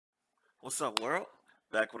What's up, world?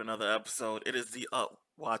 Back with another episode. It is the Up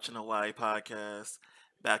Watching Hawaii podcast.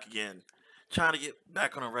 Back again. Trying to get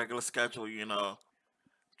back on a regular schedule,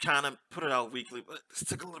 Trying to put it out weekly, but it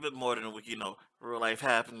took a little bit more than a week, Real life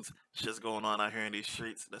happens. Shit's going on out here in these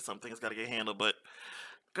streets. That's something that's got to get handled, but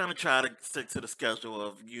gonna try to stick to the schedule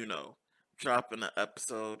of, dropping an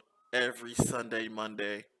episode every Sunday,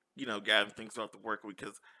 Monday, gathering things throughout the work week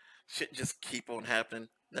because shit just keep on happening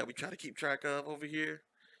that we try to keep track of over here.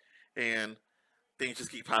 And things just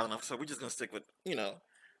keep piling up. So we're just gonna stick with,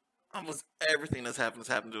 almost everything that's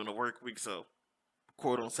happened during the work week. So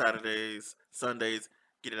quote on Saturdays, Sundays,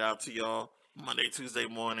 get it out to y'all Monday, Tuesday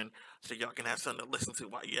morning, so y'all can have something to listen to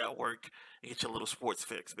while you're at work and get your little sports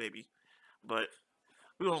fix, baby. But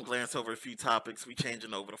we're gonna glance over a few topics. We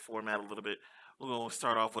changing over the format a little bit. We're gonna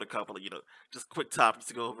start off with a couple of, just quick topics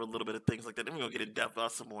to go over a little bit of things like that. Then we're gonna get in depth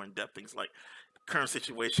about some more in depth things like the current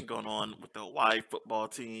situation going on with the Hawaii football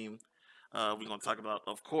team. We're gonna talk about,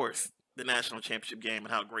 of course, the national championship game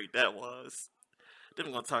and how great that was. Then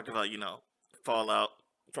we're gonna talk about, fallout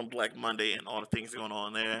from Black Monday and all the things going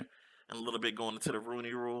on there, and a little bit going into the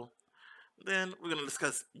Rooney Rule. Then we're gonna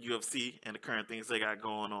discuss UFC and the current things they got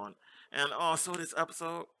going on. And also this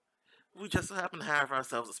episode, we just so happen to have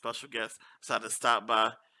ourselves a special guest decided to stop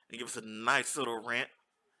by and give us a nice little rant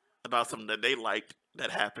about something that they liked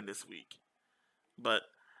that happened this week. But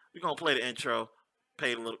we're gonna play the intro,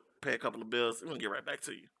 pay a couple of bills, and we're gonna get right back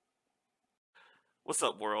to you. What's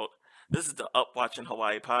up, world? This is the Up Watching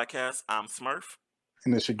Hawaii podcast. I'm Smurf,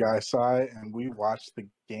 And it's your guy Sai, and we watch the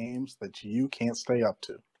games that you can't stay up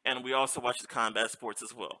to. and we also watch the combat sports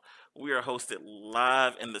as well. We are hosted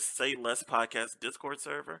live in the Say Less Podcast Discord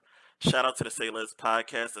server. Shout out to the Say Less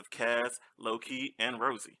podcast of Kaz, Lowkey, and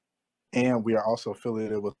Rosie. And we are also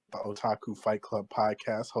affiliated with the Otaku Fight Club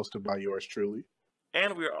podcast, hosted by yours truly.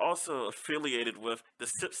 And we are also affiliated with the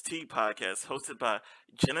Sips Tea podcast, hosted by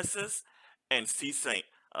Genesis and C Saint,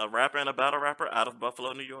 a rapper and a battle rapper out of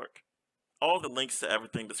Buffalo, New York. All the links to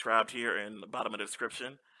everything described here in the bottom of the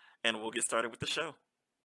description, and we'll get started with the show.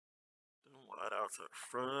 Wideouts are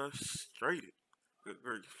frustrated. Good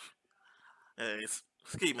grief. Hey, it's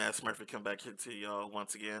Ski Mask Murphy come back here to y'all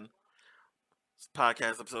once again. This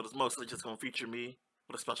podcast episode is mostly just going to feature me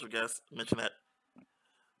with a special guest. Mention that,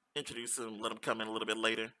 introduce him, let him come in a little bit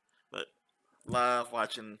later. But live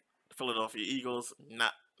watching the Philadelphia Eagles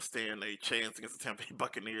not stand a chance against the Tampa Bay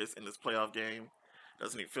Buccaneers in this playoff game.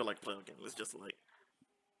 Doesn't even feel like a playoff game. It's just like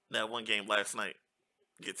that one game last night.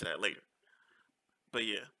 Get to that later. But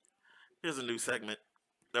yeah, here's a new segment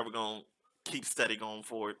that we're going to keep steady going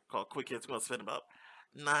forward called Quick Hits. We're going to spend about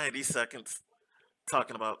 90 seconds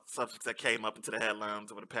talking about subjects that came up into the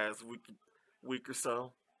headlines over the past week or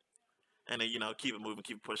so. And then, keep it moving,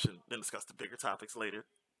 keep it pushing, then discuss the bigger topics later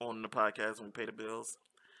on the podcast when we pay the bills.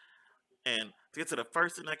 And to get to the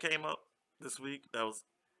first thing that came up this week, that was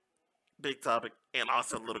big topic and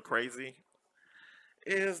also a little crazy,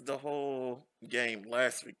 is the whole game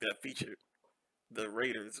last week that featured the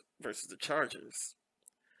Raiders versus the Chargers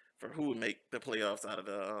for who would make the playoffs out of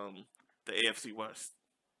the AFC West.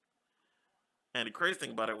 And the crazy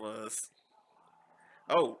thing about it was,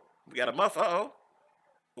 oh, we got a muff.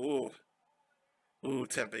 Ooh, ooh,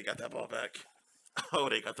 Tempe got that ball back. Oh,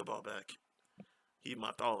 they got the ball back. He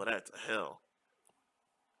muffed all of that to hell.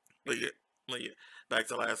 But yeah, back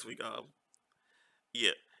to last week.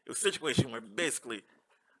 Yeah, it was a situation where basically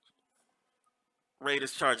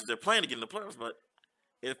Raiders Chargers they're playing to get in the playoffs, but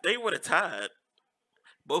if they would have tied,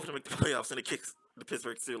 both of them make the playoffs and it kicks the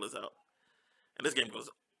Pittsburgh Steelers out. And this game goes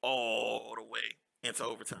all the way into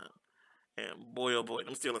overtime. And boy, oh boy,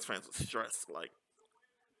 them Steelers fans were stressed. Like,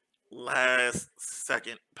 last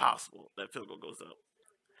second possible, that field goal goes up.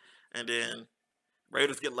 And then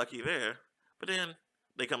Raiders get lucky there. But then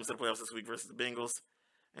they come to the playoffs this week versus the Bengals.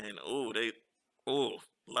 And,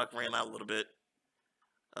 luck ran out a little bit.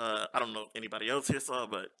 I don't know if anybody else here saw,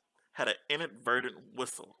 but had an inadvertent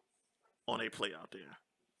whistle on a play out there.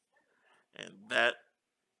 And that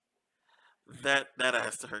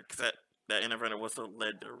has to hurt because that inadvertent whistle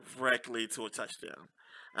led directly to a touchdown.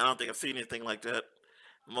 I don't think I've seen anything like that.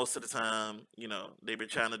 Most of the time, they've been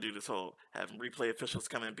trying to do this whole having replay officials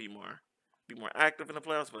come in and be more active in the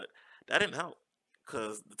playoffs, but that didn't help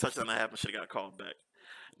because the touchdown that happened should have got called back.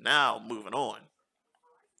 Now moving on.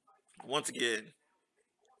 Once again,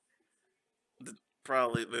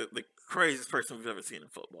 probably the craziest person we've ever seen in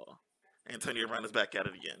football. Antonio Brown is back at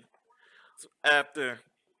it again. So after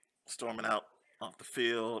storming out off the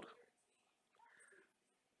field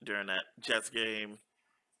during that Jets game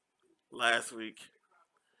last week,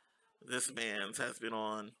 this man has been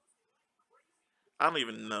on, I don't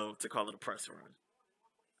even know to call it a press run.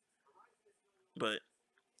 but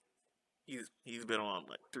he's been on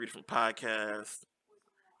like 3 different podcasts.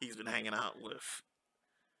 He's been hanging out with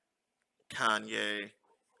Kanye,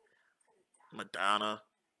 Madonna,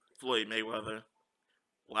 Floyd Mayweather,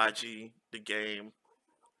 YG, The Game,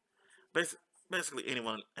 basi- basically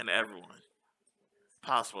anyone and everyone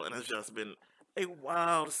possible, and it's just been a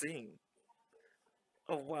wild scene,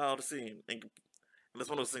 a wild scene, and it's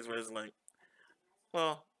one of those things where it's like,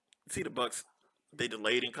 well, see the Bucks, they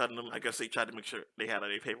delayed in cutting them. I guess they tried to make sure they had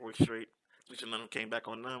their paperwork straight, which none of them came back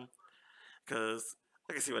on them, because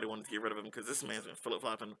I can see why they wanted to get rid of him, because this man's been flip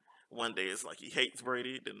flopping. One day it's like he hates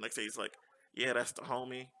Brady, then the next day he's like, yeah, that's the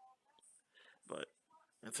homie, but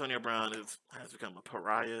Antonio Brown has become a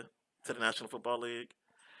pariah to the National Football League.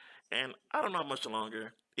 And I don't know how much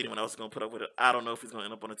longer anyone else is going to put up with it. I don't know if he's going to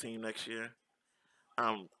end up on a team next year.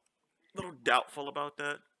 I'm a little doubtful about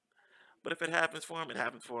that. But if it happens for him, it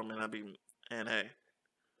happens for him. And hey,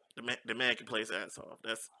 the man can play his ass off.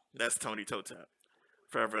 That's Tony Toe Tap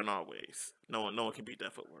forever and always. No one can beat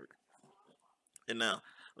that footwork. And now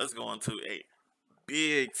let's go on to a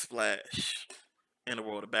big splash in the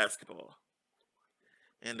world of basketball.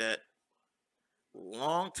 And that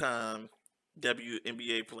long time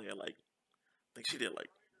WNBA player, like I think she did like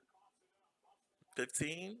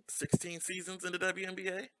 15, 16 seasons in the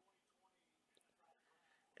WNBA,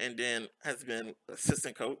 and then has been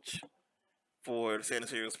assistant coach for the San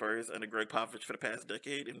Antonio Spurs under Greg Popovich for the past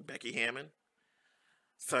decade, and Becky Hammon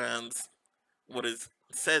signs what is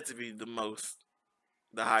said to be the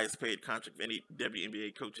highest paid contract of any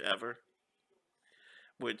WNBA coach ever,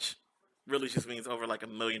 which really just means over like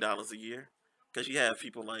 $1 million a year. Because you have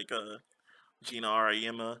people like Gina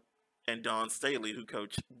Auriemma and Dawn Staley who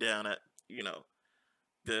coach down at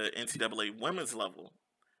the NCAA women's level.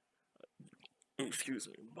 Excuse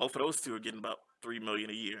me. Both of those two are getting about $3 million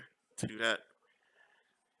a year to do that.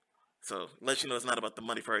 So let you know it's not about the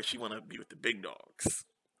money for her. She want to be with the big dogs,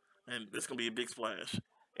 and it's gonna be a big splash.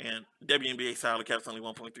 And WNBA salary cap's only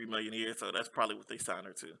 1.3 million a year, so that's probably what they signed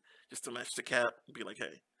her to, just to match the cap. Be like,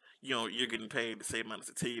 hey, you're getting paid the same amount as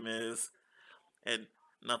the team is, and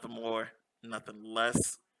nothing more, nothing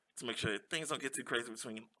less, to make sure things don't get too crazy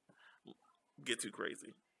between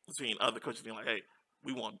other coaches being like, hey,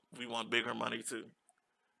 we want bigger money too.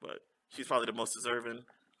 But she's probably the most deserving,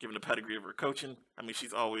 given the pedigree of her coaching. I mean,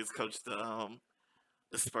 she's always coached the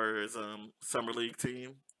Spurs summer league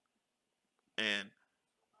team, and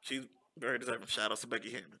she's very deserving. Shout out to Becky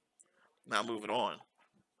Hammon. Now moving on,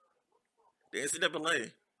 the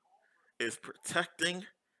NCAA is protecting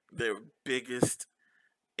their biggest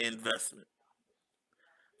investment.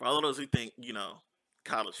 For all of those who think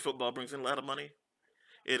college football brings in a lot of money,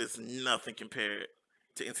 it is nothing compared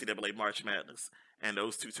to NCAA March Madness and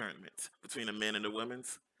those two tournaments between the men and the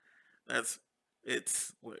women's. That's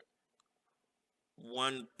it's what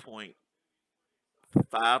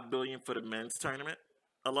 1.5 billion for the men's tournament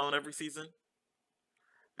alone every season,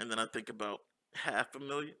 and then I think about half a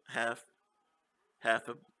million, half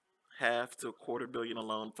a half to a quarter billion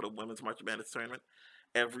alone for the women's March Madness tournament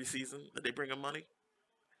every season that they bring in money.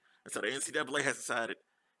 And so the NCAA has decided,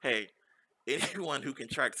 hey, anyone who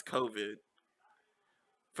contracts COVID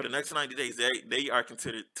for the next 90 days, they are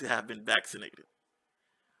considered to have been vaccinated.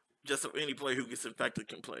 Just so any player who gets infected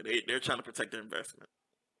can play. They're trying to protect their investment.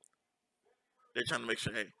 They're trying to make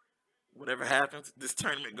sure, hey, whatever happens, this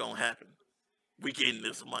tournament gonna happen. We getting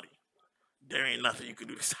this money. There ain't nothing you can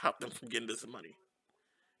do to stop them from getting this money.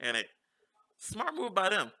 And it smart move by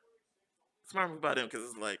them. Smart move by them because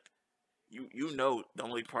it's like you know the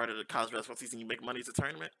only part of the college basketball season you make money is the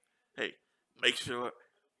tournament. Hey, make sure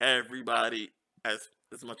everybody as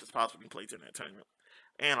much as possible can play in that tournament.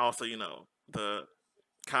 And also, the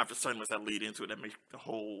conference tournaments that lead into it that make the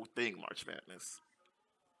whole thing March Madness.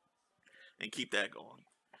 And keep that going.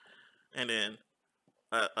 And then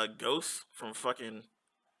a ghost from fucking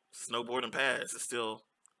snowboarding pads is still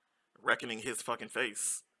reckoning his fucking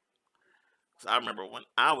face. So I remember when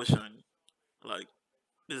I was young, like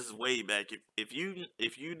this is way back. If you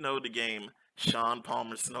know the game Sean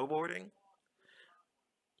Palmer snowboarding,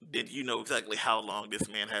 then you know exactly how long this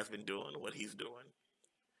man has been doing what he's doing.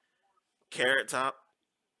 Carrot Top,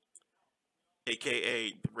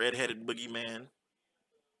 aka the redheaded boogeyman,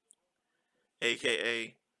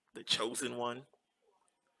 aka the chosen one,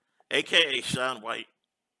 aka Sean White,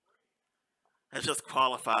 has just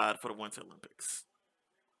qualified for the Winter Olympics.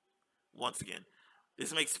 Once again,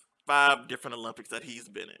 this makes 5 different Olympics that he's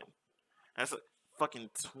been in. That's a fucking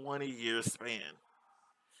 20-year span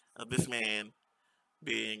of this man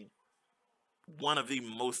being one of the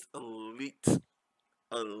most elite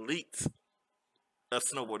of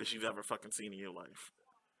snowboarders you've ever fucking seen in your life.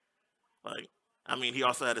 Like, I mean, he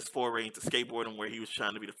also had his foray into skateboarding where he was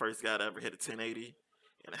trying to be the first guy to ever hit a 1080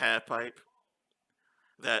 in a half pipe.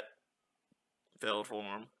 That failed for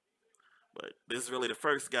him. But this is really the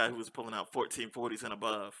first guy who was pulling out 1440s and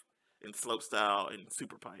above in slopestyle and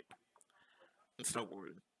super pipe and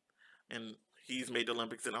snowboarding. And he's made the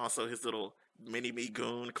Olympics, and also his little mini me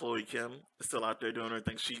goon, Chloe Kim, is still out there doing her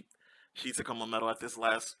thing. She took home a medal at this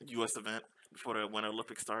last U.S. event before the Winter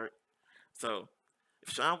Olympics start. So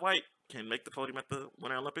if Shaun White can make the podium at the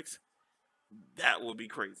Winter Olympics, that would be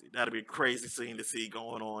crazy. That'd be a crazy scene to see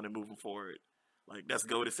going on and moving forward. Like that's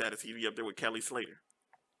go to status. He'd be up there with Kelly Slater.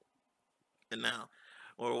 And now,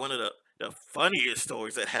 or one of the funniest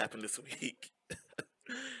stories that happened this week.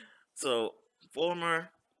 So, former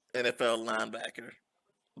NFL linebacker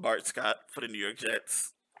Bart Scott for the New York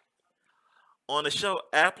Jets on a show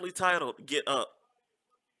aptly titled "Get Up"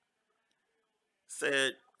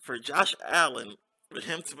 said for Josh Allen for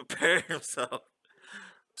him to prepare himself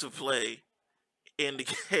to play in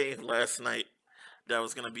the game last night that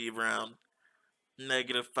was going to be around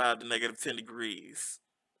 -5 to -10 degrees.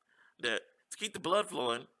 That to keep the blood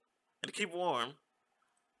flowing and to keep warm,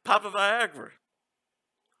 pop a Viagra.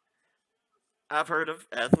 I've heard of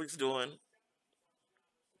athletes doing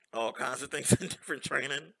all kinds of things in different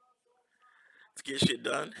training to get shit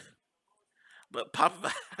done, but pop a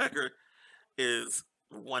Viagra is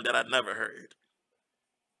one that I've never heard.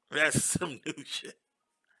 That's some new shit,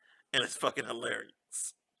 and it's fucking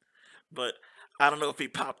hilarious. But I don't know if he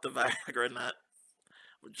popped the Viagra or not.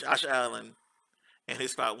 But Josh Allen and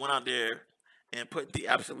his squad went out there and put the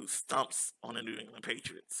absolute stumps on the New England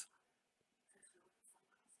Patriots.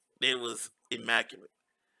 It was immaculate.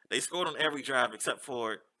 They scored on every drive except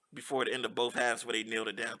for before the end of both halves where they nailed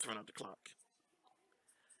it down, turn out the clock.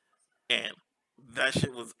 And that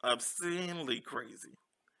shit was obscenely crazy.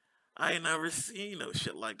 I ain't never seen no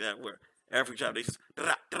shit like that where every drive they just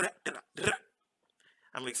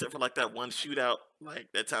I mean, except for like that one shootout,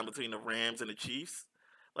 like that time between the Rams and the Chiefs,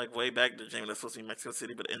 like way back the game that's supposed to be in Mexico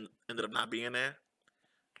City, but ended up not being there.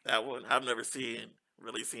 That one I've never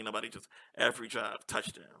really seen nobody just every drive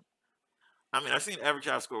touchdown. I mean, I've seen every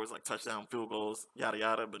drive score was like touchdown, field goals, yada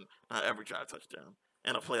yada, but not every drive touchdown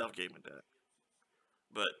and a playoff game at that.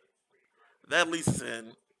 But that leads us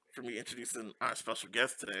in for me introducing our special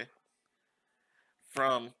guest today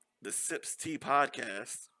from the Sips Tea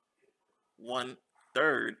podcast. One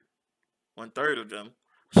third, one third of them.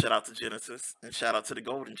 Shout out to Genesis and shout out to the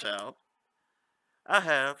Golden Child. I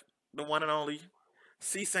have the one and only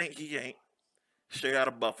C Saint He Ain't straight out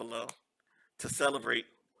of Buffalo to celebrate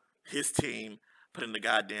his team putting the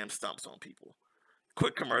goddamn stumps on people.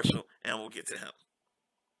 Quick commercial, and we'll get to him.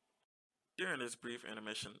 During this brief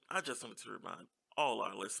intermission, I just wanted to remind all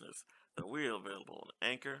our listeners that we're available on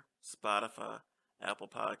Anchor, Spotify, Apple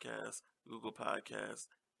Podcasts, Google Podcasts,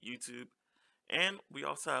 YouTube, and we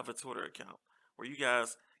also have a Twitter account where you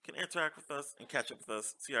guys can interact with us and catch up with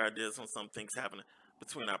us, see our ideas on some things happening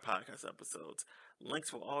between our podcast episodes.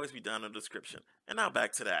 Links will always be down in the description. And now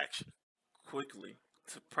back to the action. Quickly,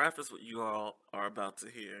 to preface what you all are about to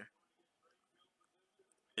hear,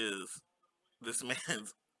 is this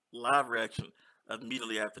man's live reaction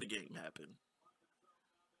immediately after the game happened.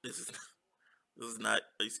 This is this is not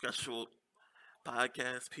a special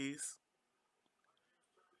podcast piece,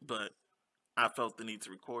 but I felt the need to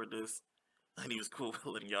record this, and he was cool with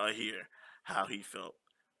letting y'all hear how he felt.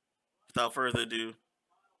 Without further ado,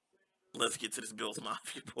 let's get to this Bills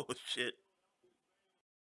Mafia bullshit.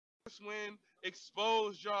 This win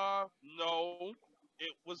exposed y'all. No,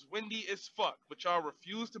 it was windy as fuck, but y'all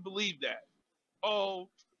refuse to believe that. Oh,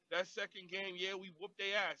 that second game, yeah, we whooped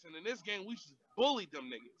their ass, and in this game, we just bullied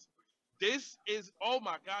them niggas. This is, oh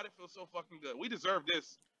my god, it feels so fucking good. We deserve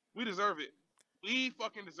this. We deserve it. We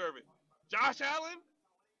fucking deserve it. Josh Allen?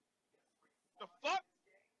 The fuck?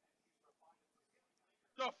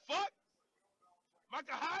 The fuck?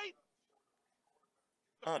 Micah Hyde?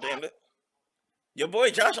 Oh, damn it. Your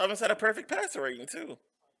boy Josh almost had a perfect passer rating, too.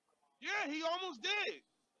 Yeah, he almost did.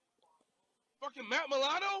 Fucking Matt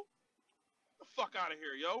Milano? The fuck out of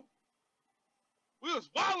here, yo. We was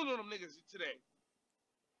wilding on them niggas today.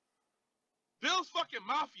 Bills fucking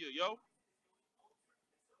Mafia, yo.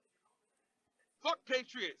 Fuck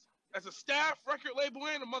Patriots. As a staff, record label,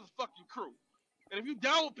 and a motherfucking crew. And if you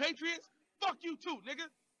down with Patriots, fuck you too, nigga.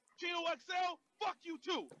 Chino XL, fuck you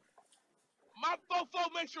too. My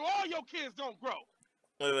fofo make sure all your kids don't grow.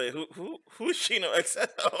 Wait, who's Chino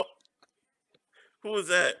XL? Who is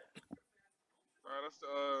that? Alright, that's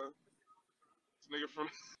this nigga from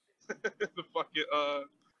the fucking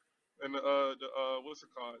and the what's it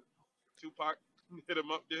called? Tupac hit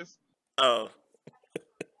him up this. Oh.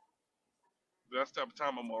 That's the type of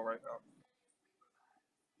time I'm on right now.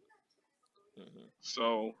 Hmm.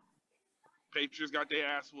 So Patriots got their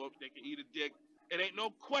ass whooped. They can eat a dick. It ain't no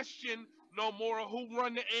question no more of who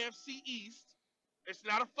run the AFC East. It's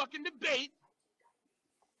not a fucking debate.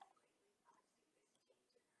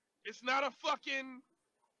 It's not a fucking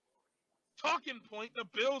talking point. The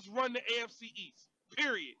Bills run the AFC East.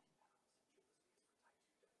 Period.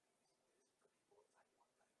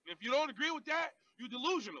 If you don't agree with that, you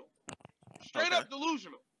delusional. Straight Okay. up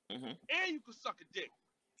delusional. Hmm. And you can suck a dick.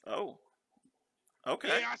 Oh.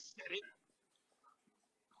 Okay. Yeah, I said it.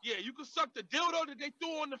 Yeah, you can suck the dildo that they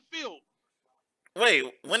threw on the field. Wait,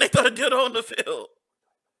 when they throw the dildo on the field?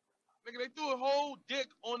 Nigga, they threw a whole dick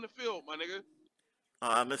on the field, my nigga. Oh,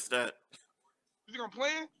 I missed that. You think I'm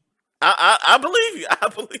playing? I believe you. I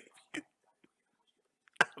believe you.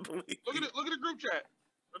 I believe Look at you. it. Look at the group chat.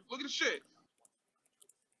 Look at the shit.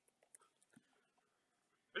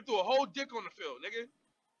 They threw a whole dick on the field, nigga.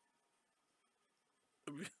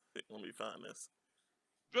 Let me find this.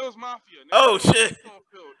 Bills Mafia, nigga. Oh We throw shit. dicks on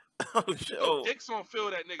field. Oh We shit. throw Oh. dicks on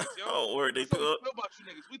field at niggas, yo. Oh, word. They That's how threw we a, feel about you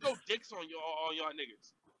niggas. We throw dicks on y'all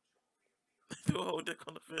niggas. they threw a whole dick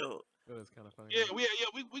on the field. That is kind of funny. Yeah,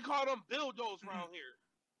 we call them dildos around here.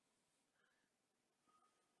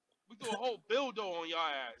 We threw a whole dildo on y'all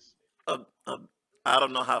ass. I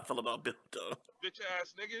don't know how I feel about Bill though. Bitch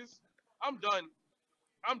ass niggas. I'm done.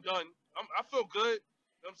 I feel good. You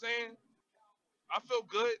know what I'm saying? I feel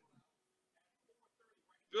good.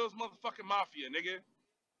 Bills motherfucking Mafia, nigga.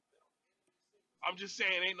 I'm just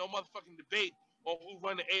saying, ain't no motherfucking debate on who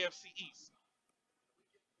run the AFC East.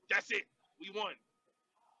 That's it. We won.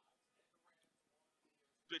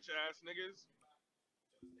 Bitch ass niggas.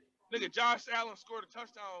 Nigga, Josh Allen scored a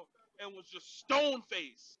touchdown and was just stone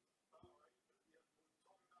faced.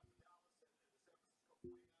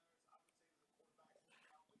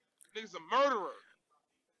 Nigga's a murderer.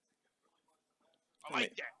 I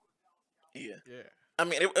like that. Yeah. Yeah. I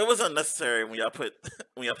mean, it was unnecessary when y'all put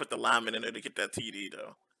the lineman in there to get that TD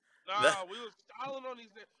though. Nah, we was styling on these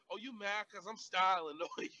niggas. Oh, you mad because I'm styling? No,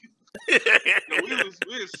 no, we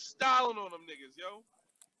was styling on them niggas, yo.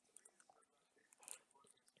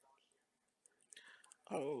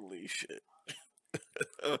 Holy shit.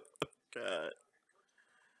 Oh God.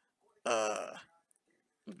 Uh,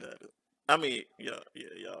 I mean, y'all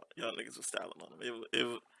niggas was styling on him.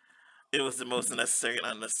 It was the most necessary and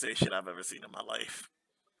unnecessary shit I've ever seen in my life.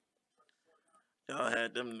 Y'all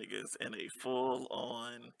had them niggas in a full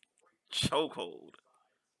on chokehold.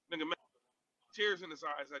 Nigga, man, tears in his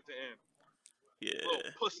eyes at the end. Yeah.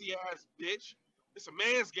 Little pussy ass bitch. It's a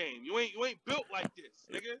man's game. You ain't built like this,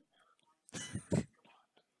 nigga.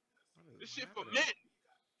 This shit for men.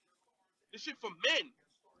 This shit for men.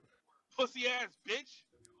 Pussy ass bitch.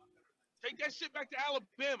 Take that shit back to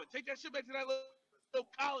Alabama. Take that shit back to that little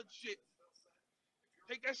college shit.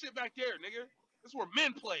 Take that shit back there, nigga. This is where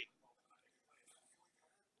men play.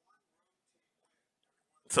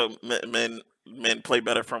 So men play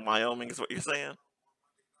better from Wyoming is what you're saying?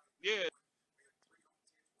 Yeah.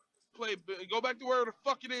 Go back to where the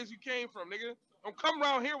fuck it is you came from, nigga. Don't come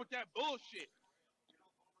around here with that bullshit.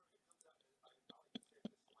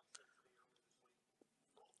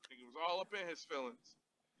 Nigga was all up in his feelings.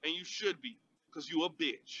 And you should be, because you a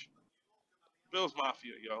bitch. Bills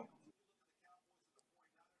Mafia, yo.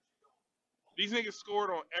 These niggas scored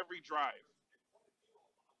on every drive.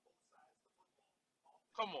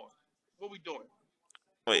 Come on. What we doing?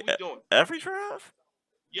 Wait, What we doing? every drive?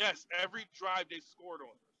 Yes, every drive they scored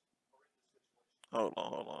on. Hold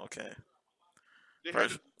on, okay. They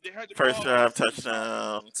First had the first ball drive 18 times.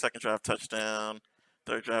 touchdown, second drive touchdown,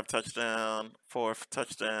 third drive touchdown, fourth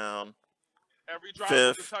touchdown, Every drive was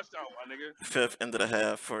a fifth touchdown, my nigga. fifth end of the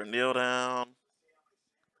half for a kneel down,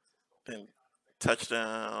 then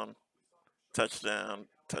touchdown, touchdown,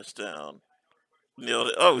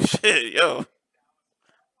 kneel. Oh shit, yo,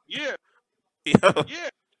 Yeah, yo, yeah.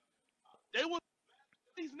 They was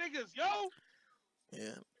these niggas, yo.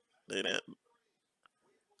 yeah, they didn't.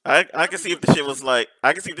 I can Every see if the shit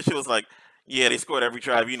possession. was like yeah, they scored every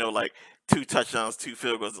drive, like 2 touchdowns, 2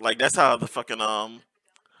 field goals. Like that's how the fucking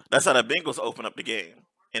that's how the Bengals open up the game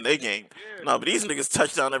in their game. Yeah, No, but these niggas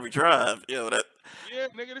touchdown every drive. yeah,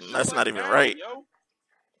 nigga. This shit That's like not even Madden, right. yo.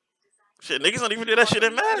 Shit, niggas don't even do Shit that like shit a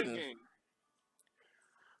in Madden Madden. game.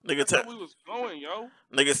 Nigga, That's how we was going, yo.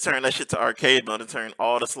 niggas turn that shit to arcade mode and turn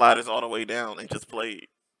all the sliders all the way down and just played.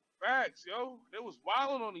 Facts, yo. They was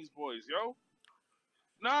wilding on these boys, yo.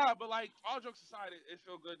 Nah, but like all jokes aside, it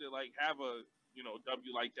feel good to like have a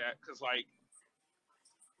W like that, cause like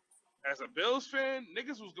as a Bills fan,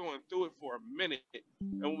 niggas was going through it for a minute,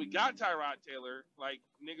 and when we got Tyrod Taylor, like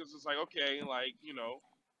niggas was like, okay, like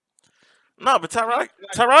No, but he like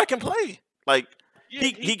Tyrod can play. Like yeah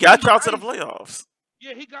he he got y'all to the nice. playoffs.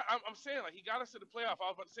 Yeah, he got. I'm saying like he got us to the playoff. I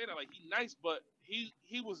was about to say that like he nice, but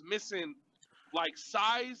he was missing like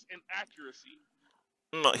size and accuracy.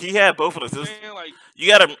 No, he had both of You know those. what I'm saying like You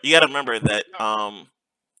gotta remember that uh,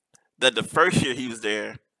 that the first year he was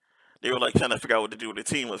there, they were like trying to figure out what to do with the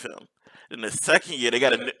team with him. Then the second year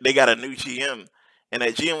yeah they got a new GM, and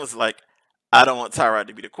that GM was like, I don't want Tyrod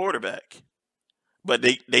to be the quarterback, but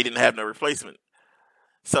they didn't have no replacement.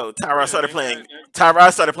 So yeah they had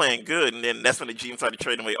Tyrod started playing good, and then that's when the GM started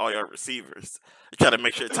trading away all your receivers to try to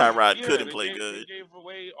make sure Tyrod yeah couldn't play they good. gave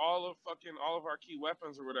away all of our key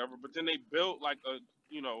weapons or whatever. But then they built like a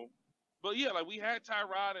you know, but yeah like we had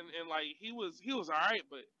Tyrod and like he was all right,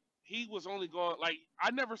 but he was only going like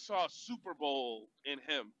I never saw a Super Bowl in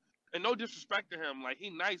him. And no disrespect to him, like he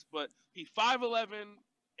nice, but he 5'11",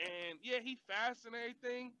 and yeah he fast and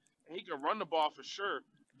everything, and he can run the ball for sure.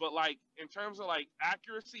 But like in terms of like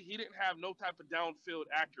accuracy, he didn't have no type of downfield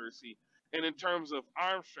accuracy. And in terms of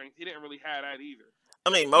arm strength, he didn't really have that either. I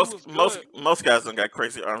mean, He was good. most guys don't got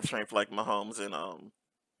crazy arm strength like Mahomes and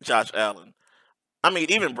Josh Allen. I mean,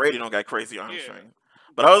 even Brady don't got crazy arm Yeah. strength.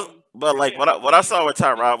 But like Yeah, but what I saw with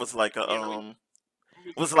Tyrod yeah, like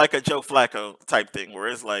was like a Joe Flacco type thing, where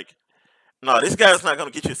it's like, no, this guy's not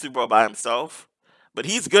gonna get you a Super Bowl by himself, but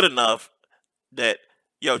he's good enough that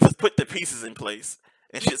just put the pieces in place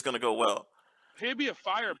and shit's gonna go well. he'd be a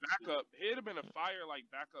fire backup. He'd have been a fire like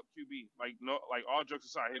backup QB. Like no, like all jokes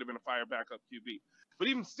aside, he'd have been a fire backup QB. But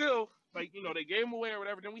even still, like they gave him away or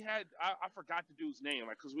whatever. Then we had I forgot the dude's name,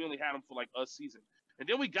 like because we only had him for like a season. And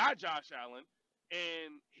then we got Josh Allen,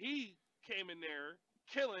 and he came in there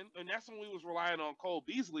killing, and that's when we was relying on Cole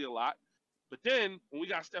Beasley a lot. But then when we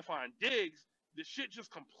got Stephon Diggs, the shit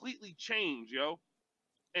just completely changed, yo.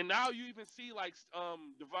 And now you even see like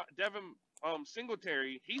Devin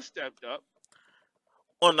Singletary, he stepped up.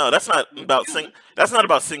 Well, no, McKinnon, that's not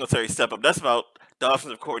about Singletary step up. That's about the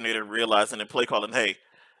offensive coordinator realizing and play calling, hey,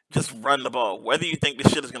 just run the ball. Whether you think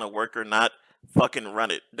this shit is gonna work or not, fucking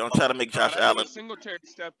run it. Don't try to make nah, Josh that nigga Allen. Singletary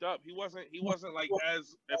stepped up. He wasn't like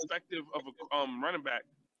as effective of a running back.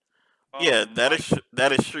 Yeah, Like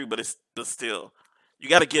that is true, but still, you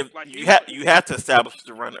got to give like he was you have to establish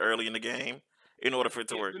the run early in the game in order for it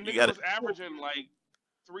to yeah, work. the You nigga got to was averaging like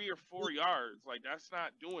 3 or 4 yards. Like that's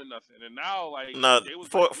not doing nothing. And now like no they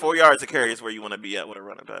was like 4 yards of carry is where you want to be at with a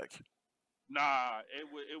running back. nah,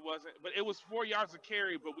 it wasn't. But it was 4 yards of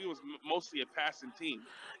carry. But we was mostly a passing team.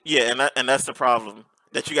 Yeah, and that's the problem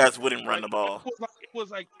that you guys wouldn't run Like the ball. it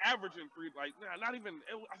was like averaging three, like nah, not even.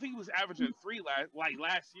 I think he was averaging three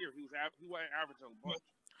last year. He wasn't averaging a bunch.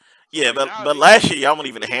 So Yeah, like now but they last year y'all weren't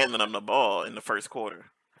even handing them the ball in the first quarter.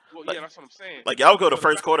 well Like yeah, that's what I'm saying. like y'all go to So the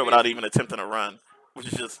first fact that quarter without even attempting a run, which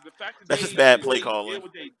is just the fact that that's just bad play they did calling.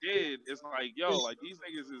 what they did is like yo, like these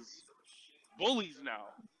niggas is bullies now.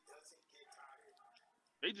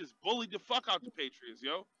 They just bullied the fuck out the Patriots,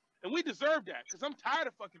 yo, and we deserve that because I'm tired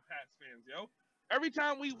of fucking Pats fans, yo. Every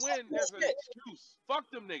time we win, there's an excuse. Fuck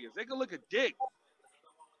them niggas. They can look a dick.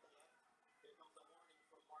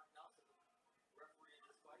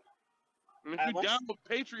 And if you down with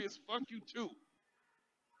Patriots, fuck you too.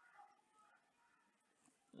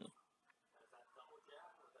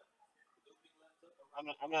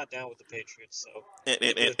 I'm not down with the Patriots, so And,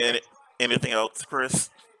 and, keep it and, as and that. anything else, Chris?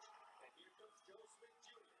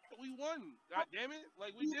 We won. God damn it.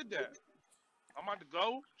 Like we did that. I'm about to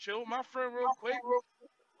go chill with my friend real quick.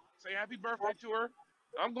 Say happy birthday to her.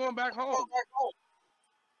 I'm going back home.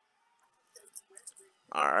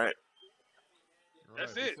 All right. All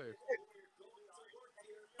That's right, be it. safe.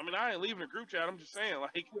 I mean, I ain't leaving the group chat. I'm just saying,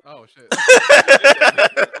 like, Oh shit.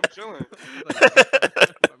 I'm chilling. My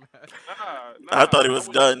bad. Nah. I thought it I was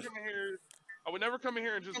would never done. come in here. I would never come in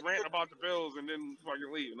here and just rant about the Bills and then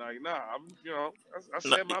fucking leave. Like, nah. I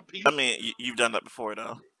No, said my piece. I mean, you've done that before,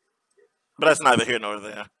 though. But that's neither here nor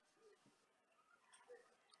there.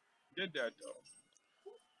 Did that though.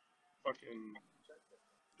 Fucking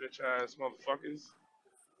bitch ass motherfuckers.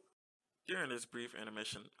 During this brief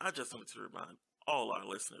intermission, I just wanted to remind all our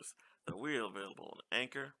listeners that we're available on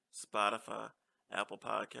Anchor, Spotify, Apple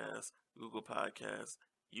Podcasts, Google Podcasts,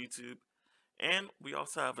 YouTube, and we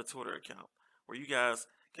also have a Twitter account where you guys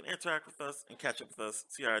can interact with us and catch up with us,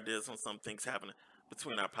 see our ideas on some things happening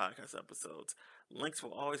between our podcast episodes. Links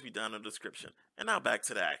will always be down in the description. And now back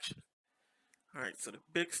to the action. All right, so the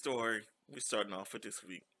big story we're starting off with this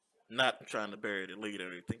week. Not trying to bury the lead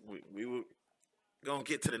or anything. We were gonna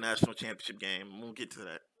get to the national championship game. We'll get to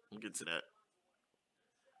that.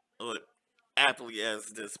 But aptly as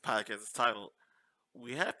this podcast is titled,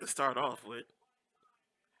 we have to start off with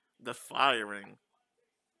the firing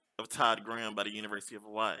of Todd Graham by the University of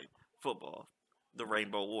Hawaii football, the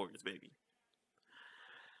Rainbow Warriors, baby.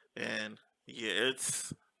 And yeah,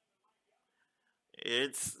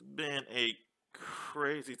 it's been a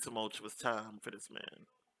crazy tumultuous time for this man.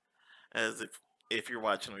 As if you're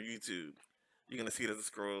watching on YouTube, you're gonna see that it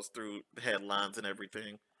scrolls through the headlines and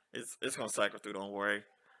everything. It's gonna cycle through. Don't worry.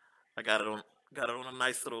 I got it on a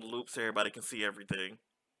nice little loop so everybody can see everything.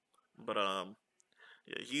 But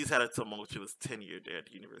yeah, he's had a tumultuous tenure there at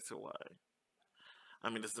the University of Hawaii. I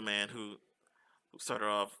mean, this is a man who started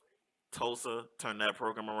off Tulsa, turned that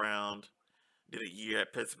program around, did a year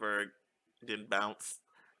at Pittsburgh, then bounced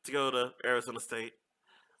to go to Arizona State,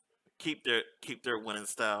 keep their winning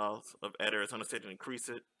styles of at Arizona State and increase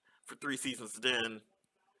it for 3 seasons. Then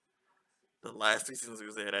the last 3 seasons he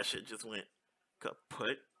was there, that shit just went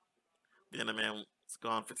kaput. Then the man was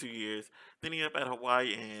gone for 2 years. Then he up at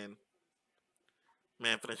Hawaii and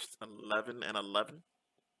man finished 11-11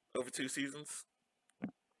 over 2 seasons.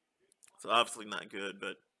 So obviously not good,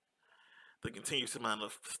 but the continuous amount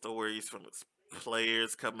of stories from its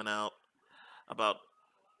players coming out about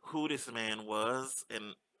who this man was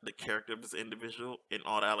and the character of this individual and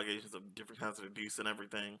all the allegations of different kinds of abuse and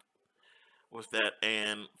everything with that,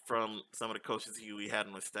 and from some of the coaches he had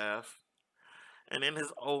on his staff, and then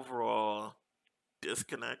his overall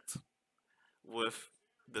disconnect with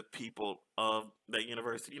the people of that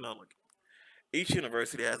university. You know, like each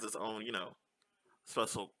university has its own,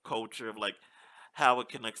 special culture of like how it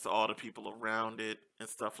connects to all the people around it and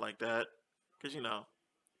stuff like that. Because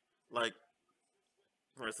like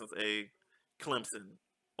for instance, a Clemson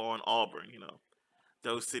or an Auburn,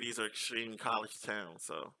 those cities are extreme college towns.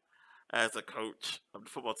 So as a coach of the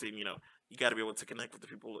football team, you got to be able to connect with the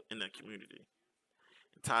people in that community.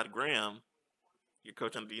 And Todd Graham, you're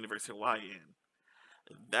coaching at the University of Hawaii,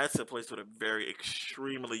 and that's a place with a very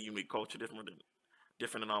extremely unique culture, different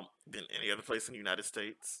than any other place in the United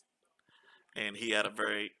States. And he had a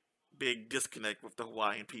very big disconnect with the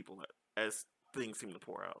Hawaiian people as things seem to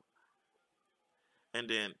pour out. And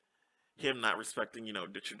then him not respecting,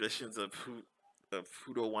 the traditions of who the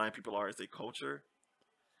Hawaiian people are as a culture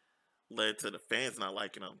led to the fans not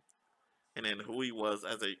liking him. And then who he was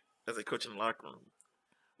as a coach in the locker room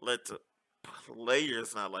led to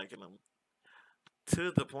players not liking him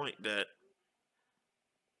to the point that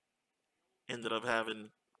ended up having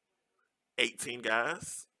 18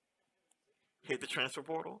 guys hit the transfer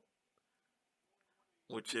portal,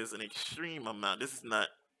 which is an extreme amount. This is not,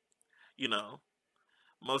 you know,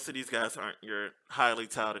 most of these guys aren't your highly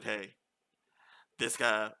touted, hey, this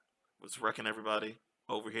guy was wrecking everybody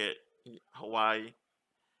over here at Hawaii,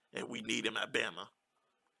 and we need him at Bama.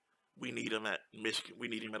 We need him at Michigan. We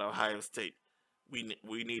need him at Ohio State. We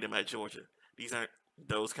need him at Georgia. These aren't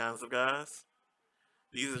those kinds of guys.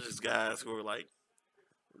 These are just guys who are like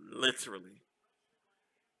literally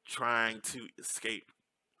trying to escape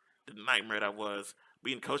the nightmare that was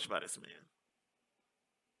being coached by this man.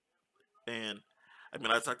 And I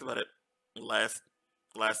mean, I talked about it last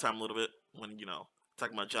time a little bit when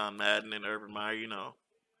talking about John Madden and Urban Meyer.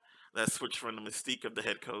 That switch from the mystique of the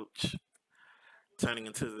head coach turning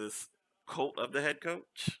into this cult of the head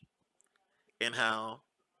coach, and how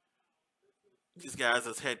these guys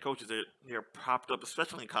as head coaches they're propped up,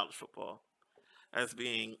 especially in college football, as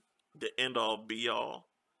being the end all be all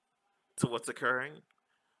to what's occurring.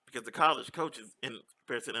 Because the college coaches in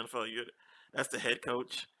compared to the NFL, that's the head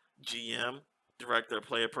coach, GM, director of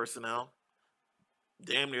player personnel,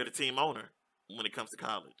 damn near the team owner when it comes to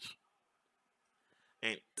college.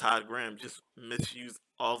 And Todd Graham just misused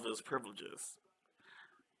all of those privileges.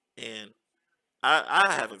 And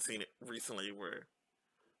I haven't seen it recently where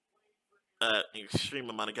an extreme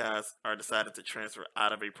amount of guys are decided to transfer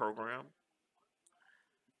out of a program.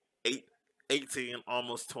 18,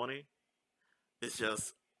 almost 20. It's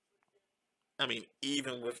just, I mean,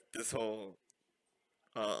 even with this whole,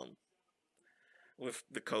 um, with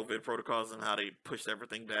the COVID protocols and how they pushed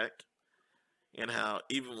everything back, and how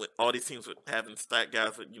even with all these teams with having stacked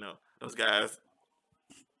guys with, those guys,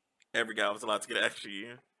 every guy was allowed to get an extra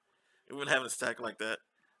year. Even having a stack like that,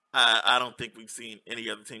 I don't think we've seen any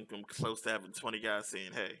other team come close to having 20 guys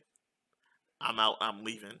saying, hey, I'm out, I'm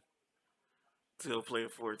leaving to go play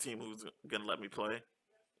for a team who's going to let me play.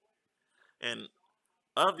 And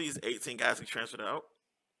of these 18 guys who transferred out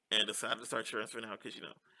and decided to start transferring out, because,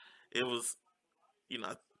 it was, you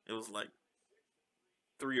know, it was like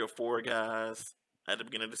 3 or 4 guys at the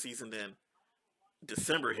beginning of the season. Then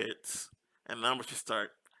December hits and numbers just start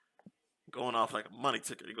going off like a money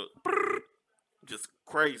ticker. It goes, brrr, Just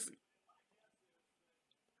crazy.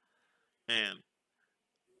 And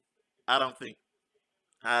I don't think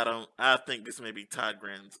I think this may be Todd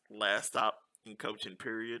Graham's last stop in coaching.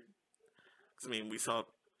 Period. 'Cause, I mean, we saw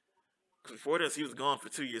before this he was gone for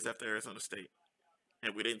 2 years after Arizona State,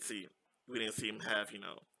 and we didn't see him have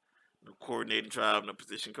no coordinating job, no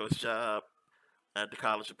position coach job at the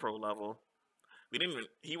college or pro level.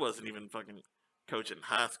 He wasn't even fucking coaching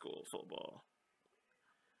high school football.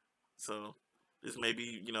 So this may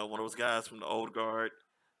be one of those guys from the old guard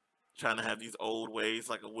trying to have these old ways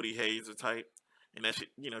like a Woody Hayes or type, and that shit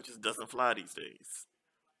just doesn't fly these days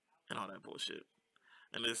and all that bullshit.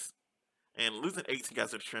 And losing 18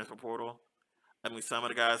 guys to the transfer portal. I mean, some of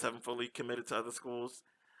the guys haven't fully committed to other schools.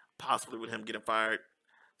 Possibly with him getting fired,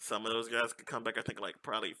 some of those guys could come back. I think like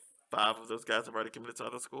probably 5 of those guys have already committed to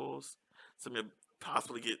other schools. So maybe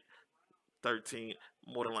possibly get 13,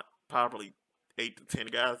 more than like probably 8 to 10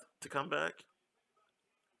 guys to come back.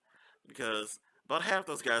 Because about half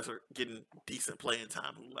those guys are getting decent playing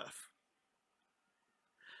time who left.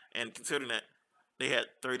 And considering that they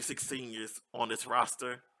had 36 seniors on this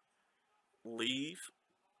roster leave,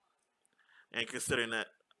 and considering that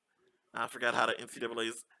I forgot how the NCAA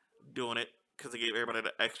is doing it because they gave everybody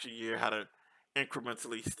the extra year how to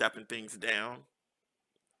incrementally stepping things down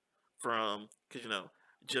from, because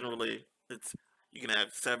generally it's you can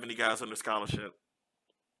have 70 guys under scholarship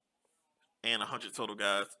and 100 total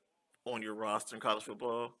guys on your roster in college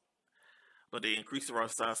football, but they increased the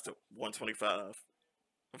roster size to 125,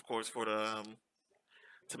 of course, for the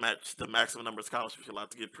to match the maximum number of scholarships you're allowed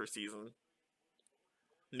to get per season.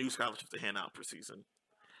 New scholarships to hand out per season.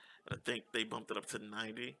 And I think they bumped it up to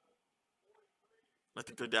 90. I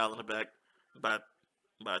think they're dialing it back by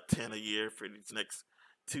 10 a year for these next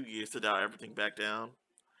 2 years to dial everything back down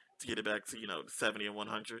to get it back to 70 and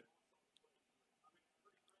 100.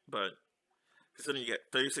 But considering you got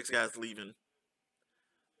 36 guys leaving,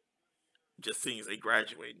 just seeing as they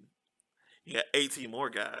graduating, you got 18 more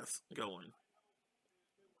guys going.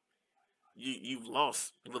 You've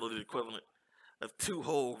lost literally the equivalent of 2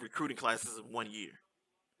 whole recruiting classes in 1 year.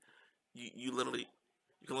 You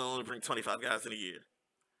can only bring 25 guys in a year,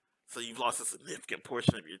 so you've lost a significant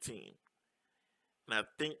portion of your team. And I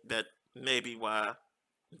think that may be why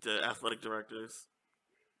the athletic director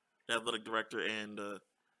and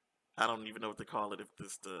I don't even know what they call it, if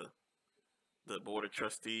it's the board of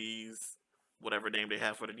trustees, whatever name they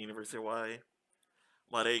have for the University of Hawaii,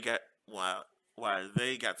 why they got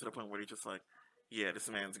to the point where they're just like, yeah, this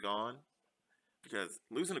man's gone. Because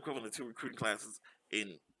losing the equivalent of 2 recruiting classes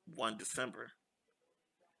in 1 December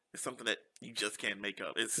is something that you just can't make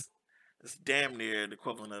up. It's damn near the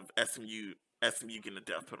equivalent of SMU getting a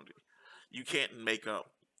death penalty. You can't make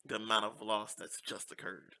up the amount of loss that's just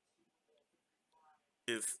occurred.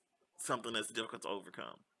 It's something that's difficult to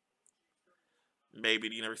overcome. Maybe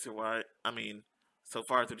the University of Hawaii, so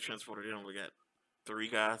far through the transfer portal, they only got 3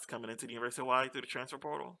 guys coming into the University of Hawaii through the transfer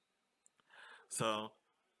portal. So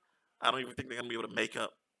I don't even think they're gonna be able to make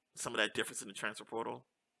up some of that difference in the transfer portal,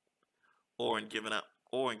 or in giving out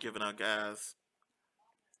guys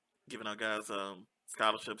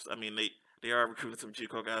scholarships. I mean, they are recruiting some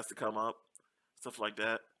JUCO guys to come up, stuff like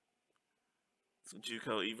that. Some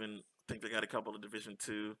JUCO, even think they got a couple of Division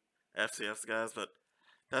II FCS guys, but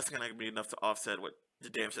that's gonna be enough to offset what the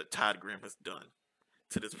damage that Todd Graham has done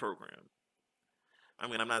to this program. I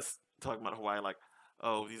mean, I'm not talking about Hawaii like,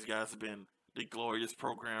 oh, these guys have been the glorious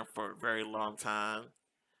program for a very long time.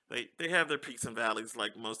 They have their peaks and valleys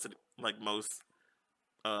like most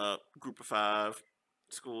Group of 5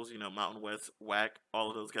 schools, Mountain West, WAC, all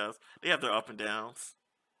of those guys. They have their up and downs.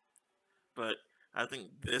 But I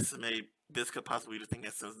think this could possibly be the thing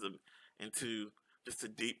that sends them into just a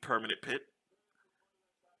deep permanent pit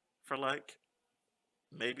for like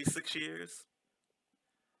maybe 6 years.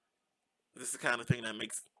 This is the kind of thing that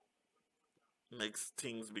makes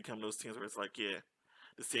teams become those teams where it's like, yeah,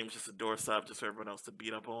 this team's just a doorstop just for everyone else to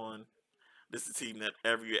beat up on. This is a team that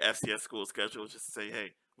every FCS school schedule is just to say,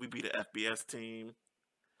 hey, we beat an FBS team.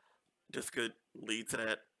 This could lead to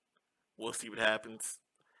that. We'll see what happens.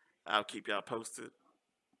 I'll keep y'all posted.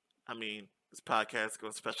 I mean, this podcast is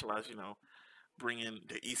going to specialize, bringing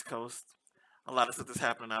the East Coast. A lot of stuff that's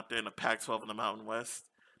happening out there in the Pac-12 and the Mountain West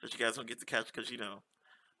that you guys don't get to catch because,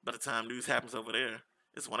 by the time news happens over there,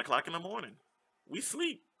 it's 1 o'clock in the morning. We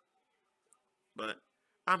sleep. But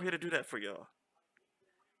I'm here to do that for y'all.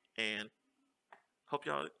 And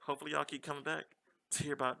hopefully y'all keep coming back to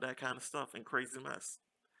hear about that kind of stuff and crazy mess.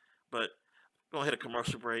 But we're going to hit a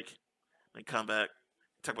commercial break and come back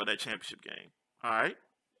and talk about that championship game. Alright?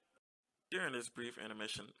 During this brief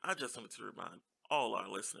intermission, I just wanted to remind all our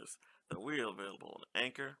listeners We're available on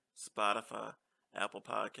Anchor, Spotify, Apple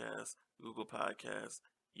Podcasts, Google Podcasts,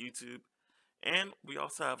 YouTube, and we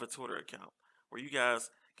also have a Twitter account where you guys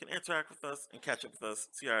can interact with us and catch up with us,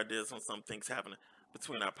 see our ideas on some things happening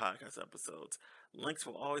between our podcast episodes. Links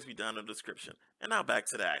will always be down in the description. And now back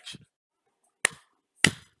to the action.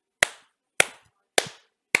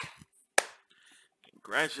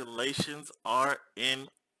 Congratulations are in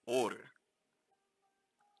order.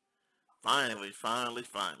 Finally.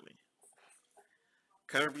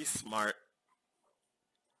 Kirby Smart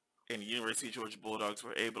and University of Georgia Bulldogs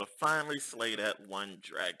were able to finally slay that one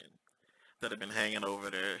dragon that had been hanging over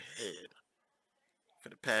their head for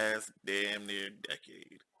the past damn near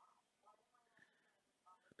decade.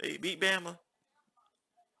 They beat Bama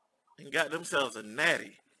and got themselves a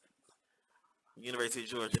natty. University of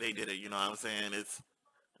Georgia, they did it, you know what I'm saying? It's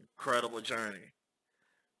an incredible journey.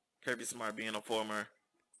 Kirby Smart being a former,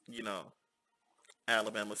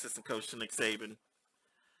 Alabama assistant coach to Nick Saban.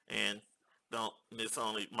 And this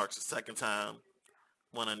only marks the second time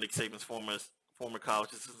one of Nick Saban's former college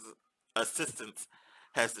assistants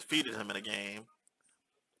has defeated him in a game.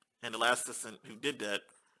 And the last assistant who did that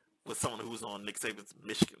was someone who was on Nick Saban's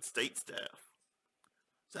Michigan State staff.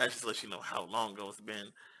 So that just lets you know how long ago it's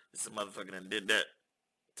been since a motherfucker that did that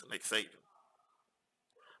to Nick Saban.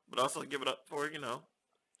 But also give it up for,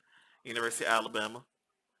 University of Alabama.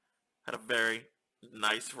 Had a very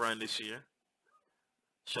nice run this year.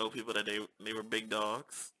 Showed people that they were big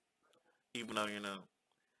dogs. Even though,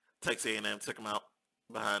 Texas A&M took them out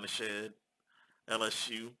behind the shed.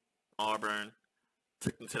 LSU, Auburn,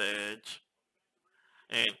 took them to the edge.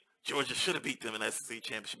 And Georgia should have beat them in the SEC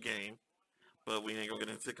championship game. But we ain't going to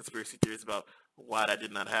get into conspiracy theories about why that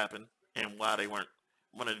did not happen and why they weren't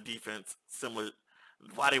running the defense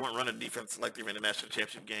why they weren't running the defense like they were in the national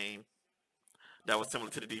championship game. That was similar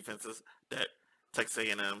to the defenses that Texas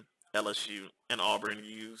A&M, LSU, and Auburn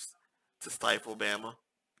used to stifle Bama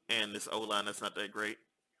and this O-line that's not that great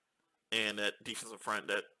and that defensive front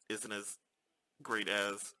that isn't as great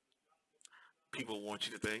as people want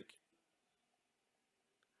you to think.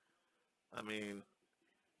 I mean,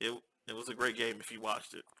 it was a great game if you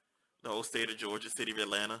watched it. The whole state of Georgia, city of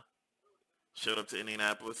Atlanta, showed up to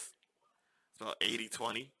Indianapolis. It's about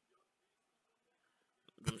 80-20.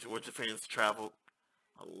 The Georgia fans traveled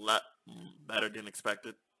a lot better than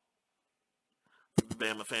expected. The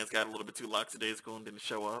Bama fans got a little bit too lackadaisical and didn't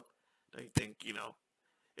show up. They think,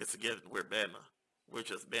 it's a given. We're Bama. We're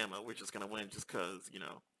just Bama. We're just going to win just because,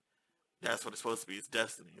 that's what it's supposed to be. It's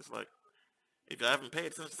destiny. It's like, if you haven't paid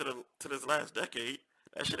attention to this last decade,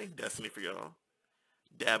 that shit ain't destiny for y'all.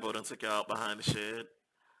 Dabo done took y'all out behind the shed.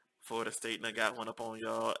 Florida State done got one up on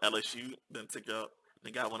y'all. LSU done took y'all,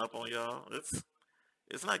 done got one up on y'all.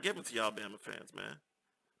 It's not given to y'all Bama fans, man.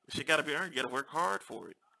 Shit gotta be earned. You gotta work hard for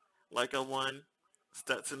it. Like a one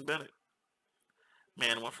Stetson Bennett.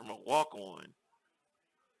 Man went from a walk-on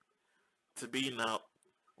to being now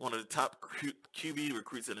one of the top QB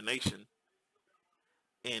recruits in the nation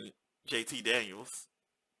in JT Daniels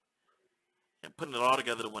and putting it all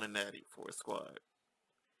together to win a natty for a squad.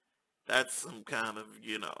 That's some kind of,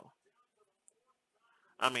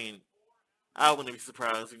 I mean, I wouldn't be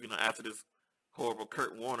surprised if, after this horrible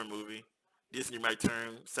Kurt Warner movie, Disney might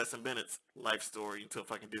turn Stetson Bennett's life story into a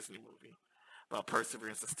fucking Disney movie about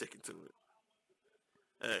perseverance and sticking to it.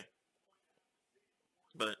 Hey.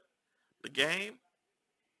 But the game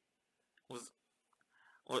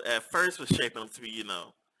at first was shaping up to be,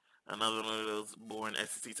 another one of those boring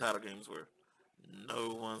SEC title games where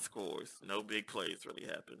no one scores, no big plays really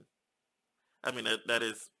happen. I mean, that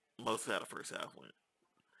is mostly how the first half went.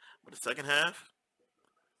 But the second half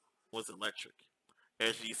was electric.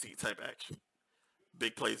 SGC type action.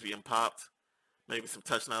 Big plays being popped. Maybe some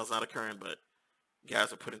touchdowns not occurring, but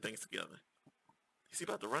guys are putting things together. Is he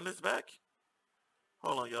about to run this back?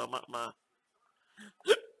 Hold on, y'all. My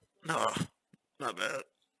no, not bad.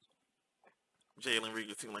 Jalen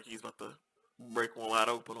Reed seemed like he's about to break one wide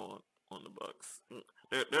open on the Bucks.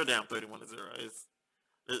 They're down 31-0.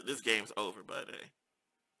 This game's over by day.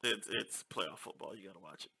 It's playoff football. You gotta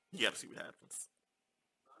watch it. You gotta see what happens.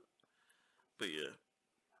 But yeah,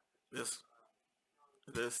 this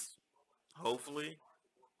hopefully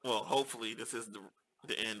this is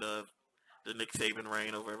the end of the Nick Saban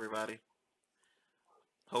reign over everybody.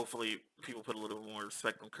 Hopefully people put a little more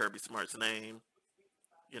respect on Kirby Smart's name,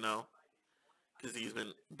 because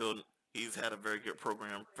he's had a very good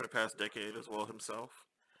program for the past decade as well himself.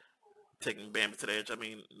 Taking Bama to the edge. I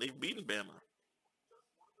mean, they've beaten Bama.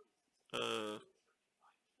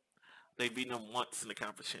 They've beaten them once in the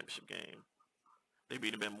conference championship game. They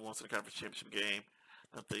beat Bama once in the conference championship game.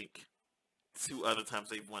 I think 2 other times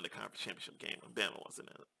they've won the conference championship game when Bama wasn't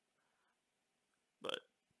in it. But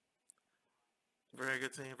very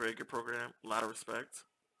good team, very good program, a lot of respect.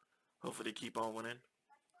 Hopefully they keep on winning.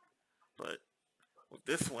 But with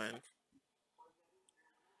this win,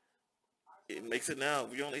 it makes it now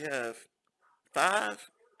we only have 5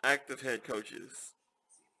 active head coaches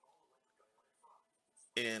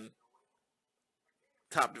in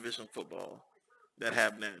top division football that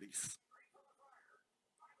have natties.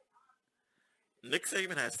 Nick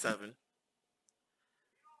Saban has 7.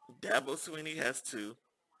 Dabo Swinney has 2.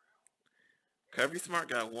 Kirby Smart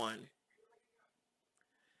got 1.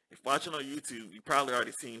 If watching on YouTube, you probably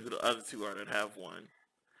already seen who the other 2 are that have 1.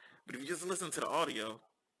 But if you just listen to the audio,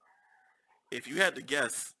 if you had to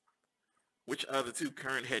guess which other 2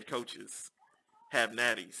 current head coaches have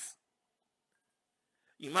natties,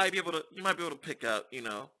 you might be able to pick out,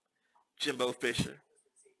 Jimbo Fisher,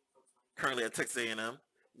 currently at Texas A&M,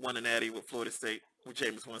 won a natty with Florida State with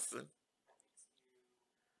Jameis Winston.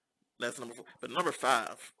 That's number 4. But number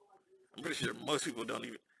 5, I'm pretty sure most people don't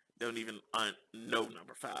even know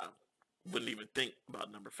number 5. Wouldn't even think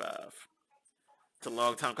about number 5. To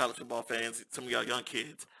long-time college football fans, some of y'all young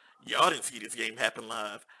kids, y'all didn't see this game happen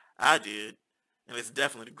live. I did, and it's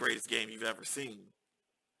definitely the greatest game you've ever seen.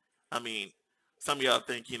 I mean, some of y'all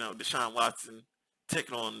think, Deshaun Watson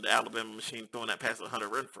taking on the Alabama machine, throwing that pass to Hunter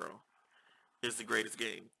Renfrow is the greatest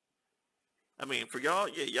game. I mean, for y'all,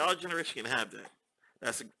 yeah, y'all generation can have that.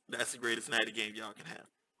 That's the greatest natty game y'all can have.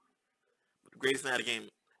 But the greatest natty game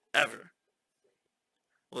ever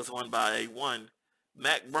was won by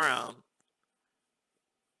Mack Brown,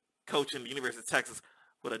 coaching the University of Texas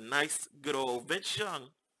with a nice, good old Vince Young,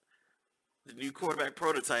 the new quarterback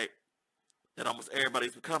prototype that almost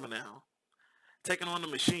everybody's becoming now, taking on the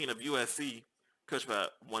machine of USC, coached by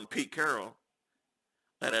one Pete Carroll,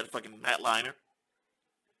 that had fucking Matt Leinart,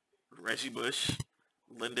 Reggie Bush,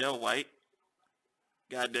 Lindell White,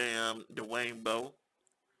 goddamn Dwayne Bowe.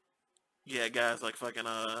 You had guys like fucking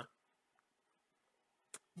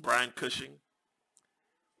Brian Cushing,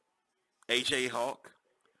 AJ Hawk,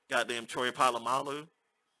 goddamn Troy Polamalu.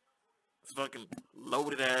 It's a fucking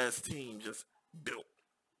loaded ass team just built.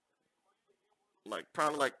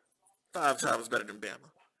 Probably 5 times better than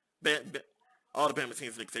Bama. All the Bama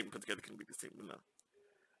teams Nick Saban put together can beat this team, but no.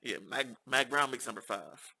 Yeah, Mack Brown makes number 5.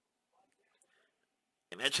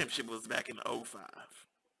 And that championship was back in 2005.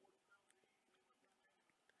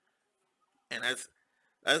 And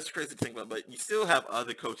that's crazy to think about. But you still have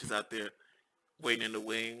other coaches out there waiting in the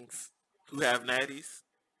wings who have natties.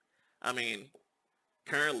 I mean,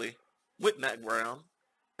 currently, with Mack Brown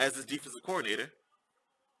as his defensive coordinator,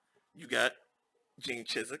 you got Gene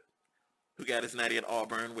Chizik, who got his natty at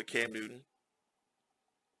Auburn with Cam Newton.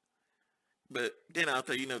 But then out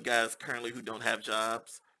there, guys currently who don't have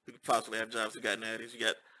jobs, who could possibly have jobs, who got natties.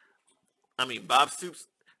 Bob Stoops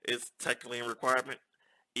is technically a requirement,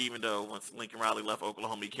 even though once Lincoln Riley left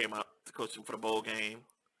Oklahoma, he came out to coach him for the bowl game,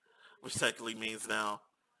 which technically means now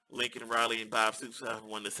Lincoln Riley and Bob Stoops have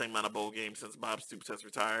won the same amount of bowl games since Bob Stoops has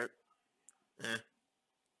retired.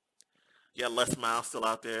 You got Les Miles still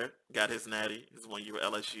out there, got his natty, his 1 year with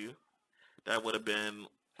LSU. That would have been,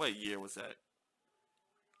 what year was that?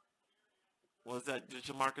 Was that the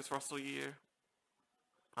Jamarcus Russell year?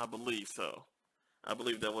 I believe so. I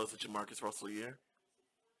believe that was the Jamarcus Russell year.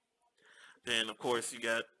 Then, of course, you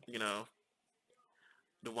got,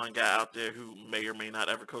 the one guy out there who may or may not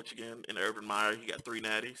ever coach again in Urban Meyer. He got 3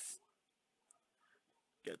 natties.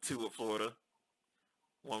 Got 2 with Florida.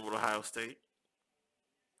 1 with Ohio State.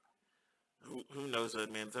 Who knows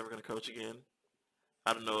that man's ever going to coach again?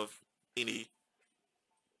 I don't know if any...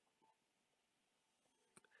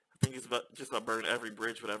 I think it's just about burning every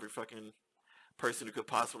bridge with every fucking person who could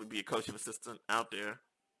possibly be a coaching assistant out there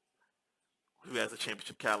who has a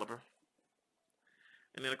championship caliber.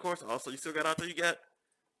 And then, of course, also, you still got out there, you got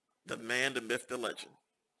the man, the myth, the legend.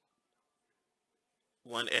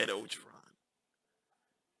 One Ed Ogeron,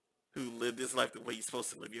 who lived his life the way you're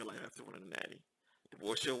supposed to live your life after winning a natty.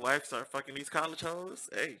 Divorce your wife, start fucking these college hoes.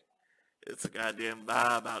 Hey, it's a goddamn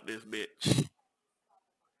vibe out this bitch.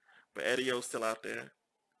 But Eddie O's still out there.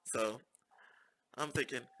 So, I'm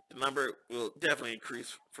thinking the number will definitely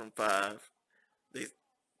increase from 5.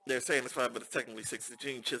 They're saying it's 5, but it's technically 6.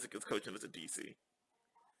 Gene Chizik is coaching as a DC.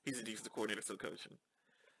 He's a defensive coordinator, still coaching.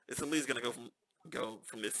 It's at least going to go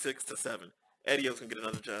from this 6 to 7. Eddie O's going to get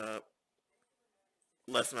another job.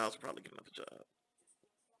 Les Miles will probably get another job.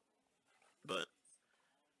 But,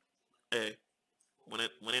 hey,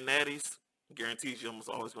 winning natties guarantees you almost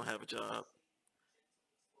always going to have a job.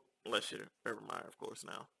 Unless you're Urban Meyer, of course,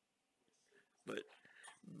 now. But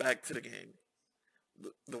back to the game.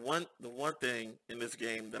 the one thing in this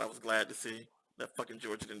game that I was glad to see that fucking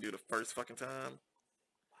Georgia didn't do the first fucking time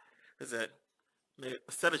is that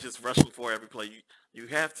instead of just rushing for every play, you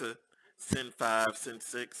have to send five, send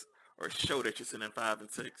six, or show that you're sending five and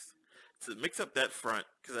six to mix up that front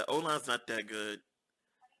because that O line's not that good,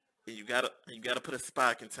 and you gotta put a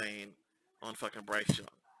spy contain on fucking Bryce Young,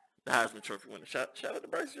 the Heisman Trophy winner. Shout out to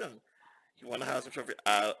Bryce Young. He won the Heisman Trophy.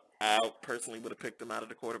 I personally would have picked him out of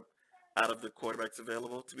the quarterbacks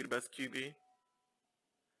available to be the best QB.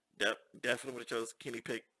 Definitely would have chose Kenny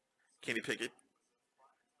Pickett.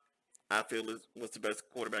 I feel was the best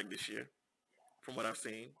quarterback this year, from what I've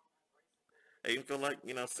seen. I even feel like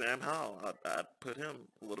Sam Howell. I'd put him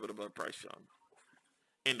a little bit above Bryce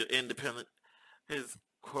Young. Independent, his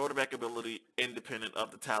quarterback ability independent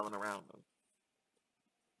of the talent around him.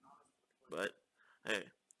 But hey,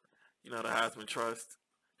 the Heisman Trust,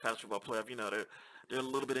 college football playoff. They're a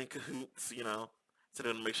little bit in cahoots. So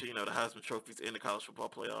they're to make sure the Heisman Trophy's in the college football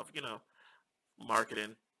playoff.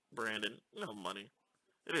 Marketing, branding, money.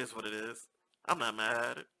 It is what it is. I'm not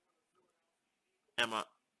mad at it. Am I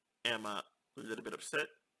a little bit upset?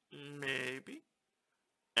 Maybe.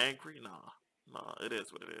 Angry? Nah. It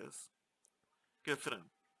is what it is. Good for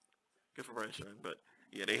them. Good for Bryce Young. But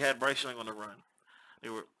yeah, they had Bryce Young on the run.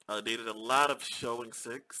 They did a lot of showing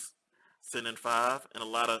six, sending five, and a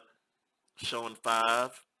lot of showing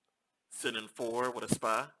five, sending four with a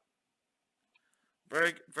spy.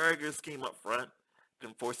 Very, very good scheme up front.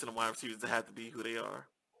 Then forcing the wide receivers to have to be who they are.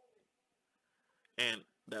 And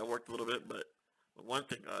that worked a little bit, but one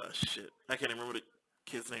thing, I can't even remember the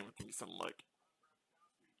kid's name. I think it's something like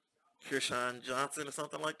Kershawn Johnson or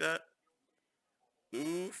something like that.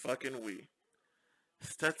 Ooh, fucking wee.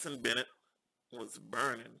 Stetson Bennett was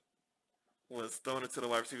throwing it to the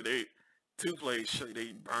wide receiver. Two plays,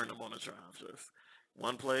 they burned him on the drive. Just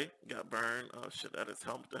one play, got burned. Oh shit, that is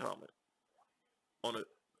helmet to helmet on a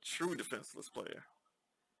true defenseless player.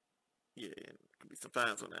 Yeah, and could be some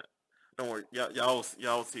fines on that. Don't worry, y'all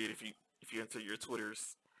see it if you enter your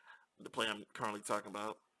Twitters. The play I'm currently talking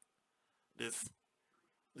about. This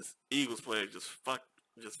Eagles player just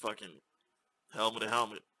fucking helmet to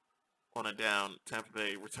helmet on a down Tampa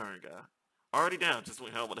Bay return guy. Already down, just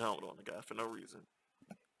went helmet to helmet on the guy for no reason.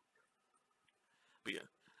 But yeah,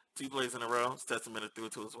 2 plays in a row. Stetson Bennett threw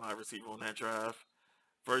it to his wide receiver on that drive.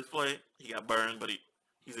 First play, he got burned, but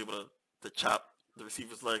he's able to chop the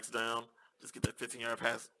receiver's legs down, just get that 15-yard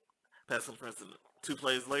pass interference. 2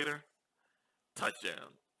 plays later,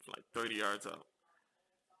 touchdown, like 30 yards out.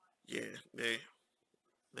 Yeah,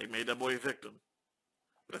 they made that boy a victim,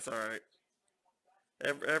 but that's all right.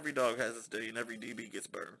 Every dog has its day, and every DB gets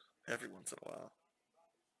burned every once in a while.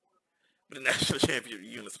 But the national champion,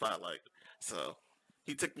 you in the spotlight, so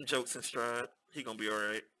he took them jokes in stride. He gonna be all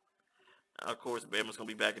right. Of course, Bama's gonna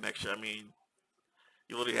be back next year. I mean,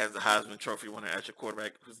 he literally has the Heisman Trophy winner as your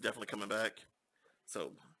quarterback, who's definitely coming back.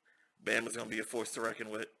 So Bama's gonna be a force to reckon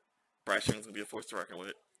with. Bryce Young's gonna be a force to reckon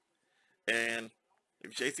with. And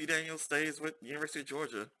if JC Daniels stays with University of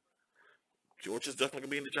Georgia, Georgia's definitely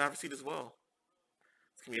gonna be in the driver's seat as well.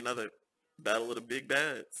 It's gonna be another battle of the big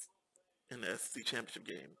bads in the SEC championship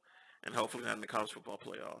game, and hopefully not in the college football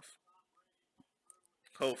playoff.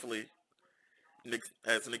 Hopefully,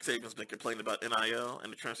 as Nick Saban's been complaining about NIL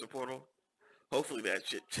and the transfer portal, hopefully that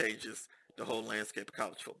shit changes the whole landscape of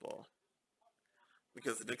college football.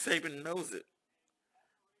 Because Nick Saban knows it,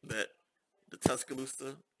 that the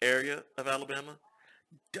Tuscaloosa area of Alabama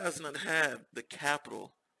does not have the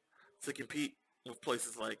capital to compete with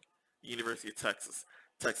places like University of Texas,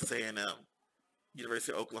 Texas A&M,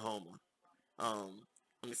 University of Oklahoma,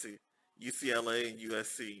 UCLA and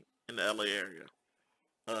USC in the LA area,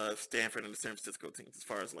 Stanford and the San Francisco teams. As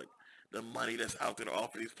far as like the money that's out there to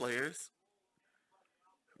offer these players,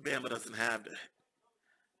 Bama doesn't have that.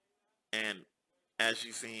 And as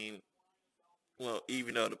you've seen, well,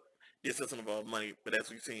 even though this doesn't involve money, but as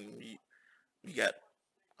we've seen, you got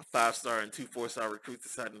a 5-star and 2 4-star recruits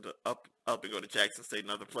deciding to up and go to Jackson State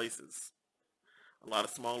and other places. A lot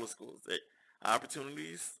of smaller schools. That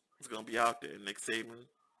opportunities is going to be out there. Nick Saban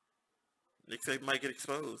might get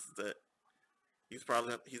exposed that he's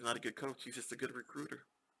not a good coach. He's just a good recruiter.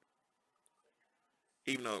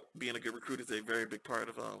 Even though being a good recruiter is a very big part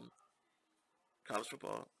of college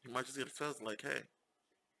football, he might just get exposed like, hey,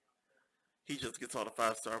 he just gets all the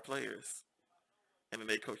 5-star players, and then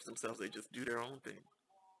they coach themselves. They just do their own thing.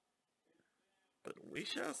 But we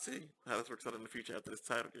shall see how this works out in the future after this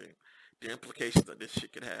title game. The implications that this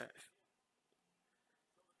shit could have.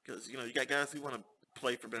 Because, you got guys who want to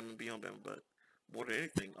play for Bama and be on Bama, but more than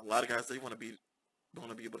anything, a lot of guys, they want to be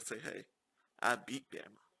able to say, hey, I beat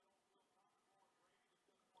Bama.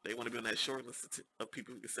 They want to be on that short list of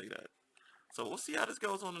people who can say that. So we'll see how this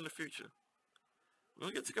goes on in the future. We're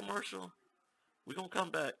gonna get to commercial. We're gonna come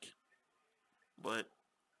back. But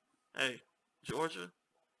hey, Georgia,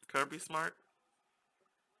 Kirby Smart,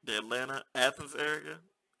 the Atlanta, Athens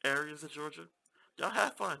areas of Georgia, y'all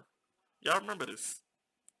have fun. Y'all remember this.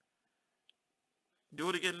 Do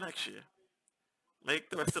it again next year. Make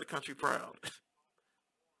the rest of the country proud.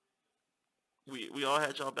 we all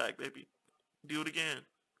had y'all back, baby. Do it again.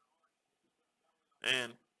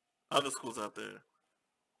 And other schools out there,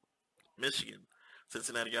 Michigan,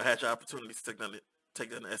 Cincinnati, y'all had your opportunities to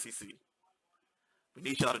take down the SEC. We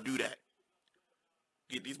need y'all to do that.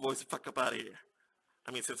 Get these boys the fuck up out of here.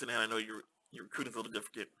 I mean, Cincinnati, I know your recruiting's a little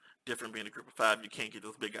different being a group of five. You can't get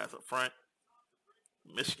those big guys up front.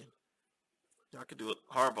 Michigan, y'all can do it.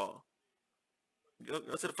 Harbaugh, go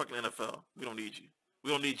to the fucking NFL. We don't need you.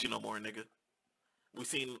 We don't need you no more, nigga. We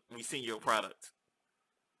seen your product.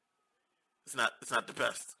 It's not the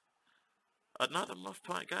best. Another muff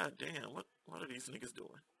punt. God damn, what are these niggas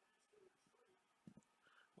doing?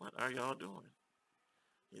 What are y'all doing?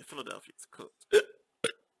 Yeah, Philadelphia's cooked.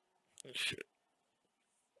 Shit.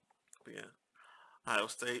 But yeah, Ohio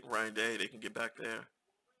State, Ryan Day, they can get back there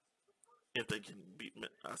if they can beat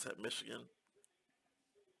outside Michigan.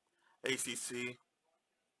 ACC,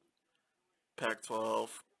 Pac-12,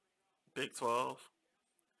 Big 12.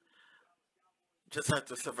 Just have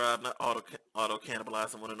to survive, not auto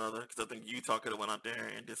cannibalizing one another. Because I think Utah could have went out there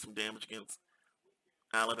and did some damage against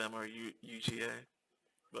Alabama or UGA.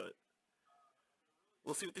 But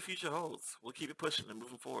we'll see what the future holds. We'll keep it pushing and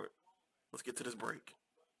moving forward. Let's get to this break.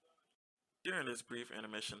 During this brief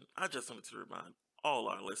intermission, I just wanted to remind all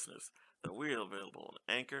our listeners that we are available on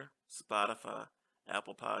Anchor, Spotify,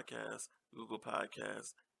 Apple Podcasts, Google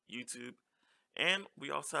Podcasts, YouTube, and we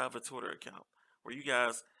also have a Twitter account where you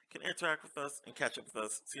guys can interact with us and catch up with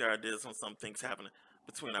us, see our ideas on some things happening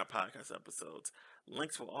between our podcast episodes.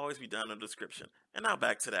 Links will always be down in the description. And now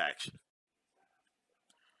back to the action.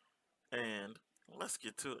 And let's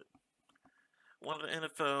get to it. One of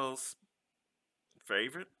the NFL's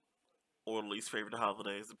favorite or least favorite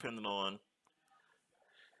holidays, depending on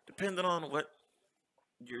what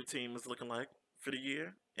your team is looking like for the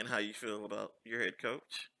year and how you feel about your head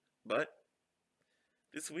coach. But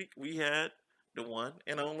this week we had the one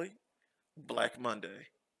and only Black Monday.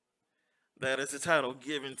 That is the title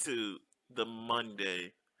given to the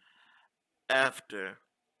Monday after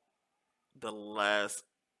the last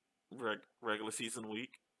regular season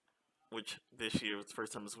week, which this year was the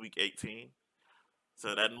first time it's week 18.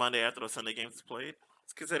 So that Monday after those Sunday games is played,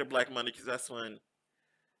 it's considered Black Monday because that's when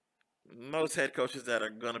most head coaches that are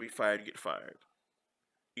going to be fired get fired.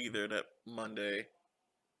 Either that Monday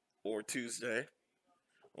or Tuesday,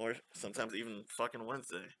 or sometimes even fucking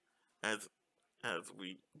Wednesday, as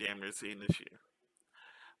we damn near seen this year.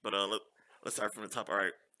 But let's start from the top. All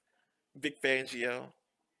right, Vic Fangio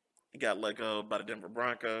got let go by the Denver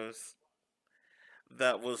Broncos.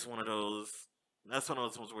 That was one of those. That's one of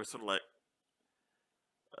those ones where it's sort of like,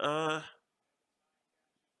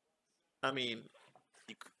 I mean,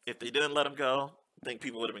 if they didn't let him go, I think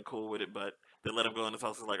people would have been cool with it. But they let him go, and it's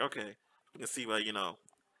also like, okay, we can see why,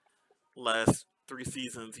 last 3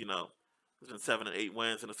 seasons, there's been 7 and 8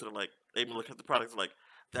 wins, and it's sort of like they've been looking at the products like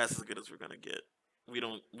that's as good as we're gonna get. We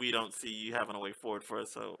don't see you having a way forward for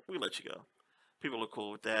us, so we let you go. People are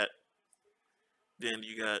cool with that. Then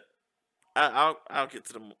you got, I'll get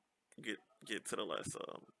to the less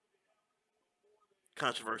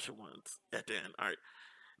controversial ones at the end. All right.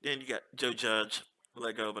 Then you got Joe Judge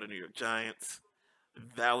let go by the New York Giants.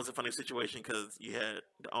 That was a funny situation because you had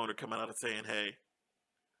the owner coming out and saying, hey,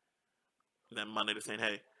 then Monday they're saying,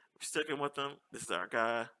 hey, we're sticking with him. This is our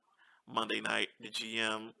guy. Monday night, the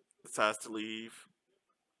GM decides to leave.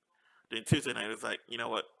 Then Tuesday night, it's like, you know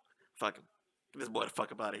what? Fuck him. Get this boy the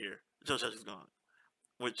fuck up out of here. Joe Judge is gone.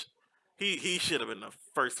 Which, he should have been the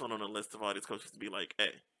first one on the list of all these coaches to be like,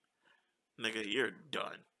 hey, nigga, you're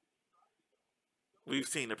done. We've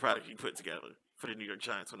seen the product you put together for the New York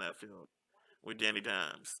Giants on that field with Danny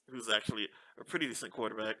Dimes, who's actually a pretty decent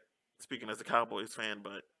quarterback, speaking as a Cowboys fan,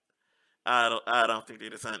 but I don't think they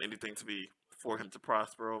designed anything to be for him to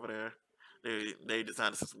prosper over there. They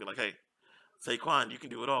designed a system to be like, hey, Saquon, you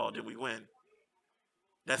can do it all, then we win.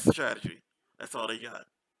 That's the strategy. That's all they got.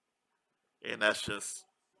 And that's just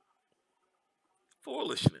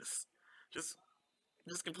foolishness. Just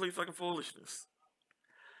complete fucking foolishness.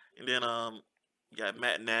 And then you got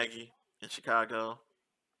Matt Nagy in Chicago.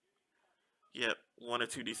 Yep, 1 or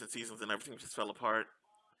 2 decent seasons and everything just fell apart.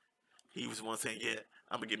 He was the one saying, yeah,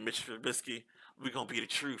 I'm going to get Mitch Trubisky. We're going to be the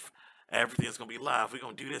truth. Everything's going to be live. We're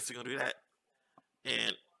going to do this. We're going to do that.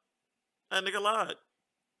 And That nigga lied.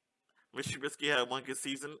 Mitch Trubisky had one good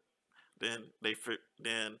season. Then they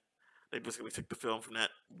basically took the film from that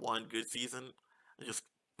one good season and just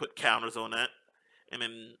put counters on that. And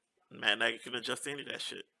then Matt Nagy couldn't adjust to any of that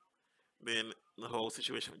shit. Then the whole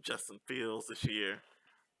situation with Justin Fields this year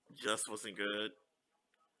just wasn't good.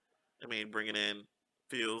 I mean, bringing in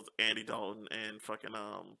Fields, Andy Dalton, and fucking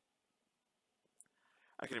I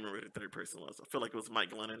can't remember who the third person was. I feel like it was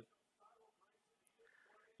Mike Glennon.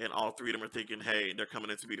 And all three of them are thinking, hey, they're coming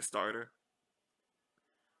in to be the starter.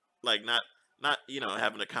 Like not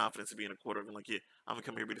having the confidence of being a quarterback. Like, yeah, I'm gonna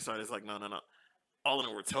come here and be the starter. It's like, no. All of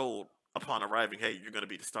them were told upon arriving, hey, you're gonna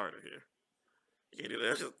be the starter here. You can't do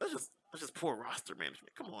that. That's just poor roster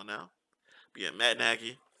management. Come on now. But yeah, Matt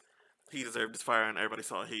Nagy, he deserved his fire, and everybody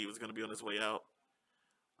saw he was gonna be on his way out.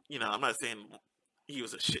 I'm not saying he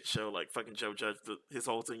was a shit show like fucking Joe Judge his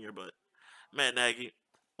whole tenure, but Matt Nagy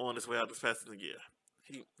on his way out this past season,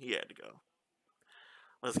 yeah, he had to go.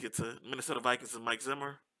 Let's get to Minnesota Vikings and Mike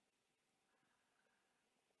Zimmer.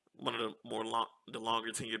 One of the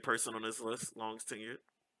longer tenured person on this list, longest tenured.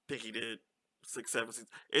 I think he did 6, 7 seasons.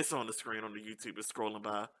 It's on the screen on the YouTube. It's scrolling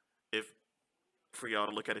by. If for y'all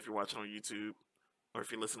to look at if you're watching on YouTube or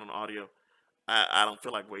if you listen on audio. I don't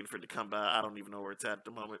feel like waiting for it to come by. I don't even know where it's at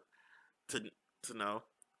the moment to know.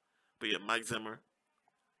 But yeah, Mike Zimmer.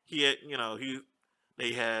 He had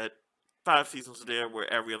they had 5 seasons there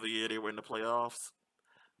where every other year they were in the playoffs.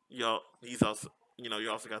 He's also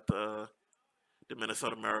you also got the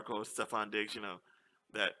Minnesota Miracle with Stephon Diggs,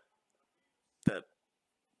 that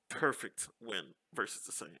perfect win versus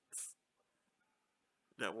the Saints.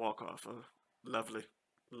 That walk-off, lovely.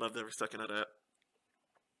 Loved every second of that.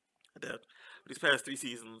 But these past 3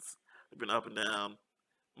 seasons, they've been up and down,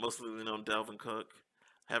 mostly leaning on Dalvin Cook.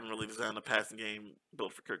 Haven't really designed a passing game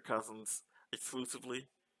built for Kirk Cousins exclusively.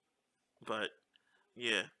 But,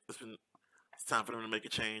 yeah, it's time for them to make a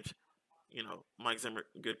change. Mike Zimmer,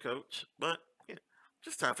 good coach, but yeah,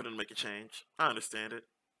 just time for them to make a change. I understand it.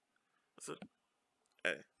 So,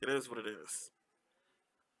 hey, it is what it is.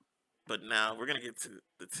 But now we're gonna get to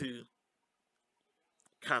the 2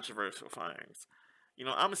 controversial firings. I'm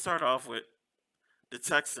gonna start off with the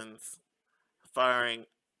Texans firing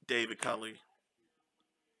David Culley.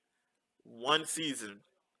 One season,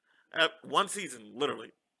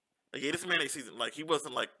 literally. Like, yeah, this man a season. Like, he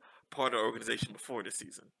wasn't like part of the organization before this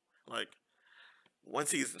season. Like, one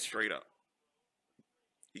season straight up.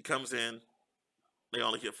 He comes in, they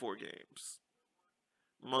only get 4 games.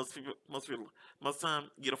 Most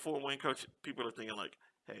time you get a 4-win coach, people are thinking like,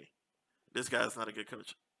 hey, this guy's not a good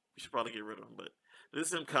coach. We should probably get rid of him. But this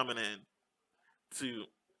is him coming in to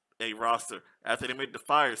a roster after they made the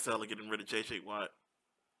fire sale of getting rid of J.J. Watt.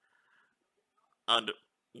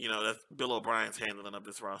 That's Bill O'Brien's handling of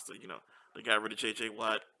this roster. They got rid of J.J.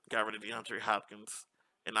 Watt, got rid of DeAndre Hopkins,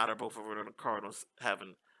 and now they're both over on the Cardinals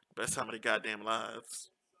having the best time of their goddamn lives.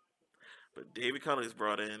 But David Culley is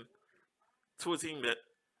brought in to a team that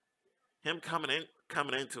him coming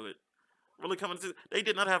into it, they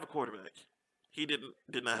did not have a quarterback. He did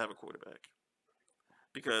not have a quarterback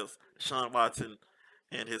because Sean Watson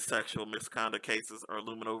and his sexual misconduct cases are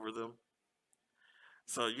looming over them.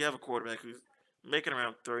 So you have a quarterback who's making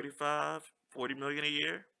around $35, $40 million a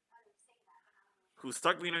year, who's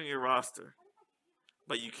stuck being on your roster,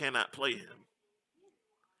 but you cannot play him.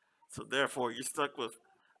 So therefore, you're stuck with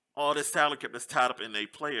all this salary cap that's tied up in a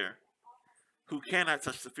player who cannot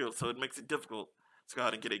touch the field. So it makes it difficult to go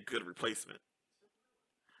out and get a good replacement.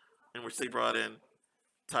 In which they brought in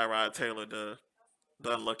Tyrod Taylor, the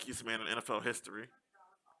unluckiest man in NFL history,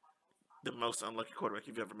 the most unlucky quarterback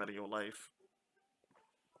you've ever met in your life.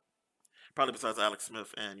 Probably besides Alex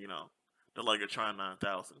Smith and, the Legatron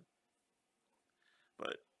 9000.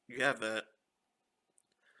 But you have that.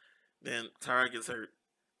 Then Tyrod gets hurt.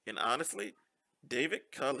 And honestly,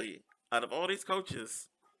 David Culley, out of all these coaches,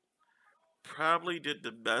 probably did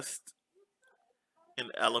the best in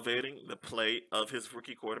elevating the play of his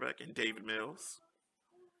rookie quarterback in David Mills.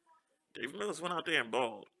 David Mills went out there and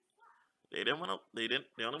balled. They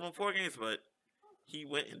only won 4 games, but he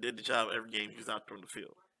went and did the job every game he was out there on the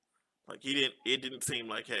field. Like, it didn't seem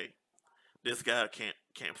like, hey, this guy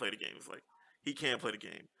can't play the game. It's like, he can play the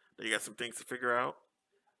game. They got some things to figure out,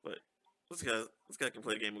 but this guy can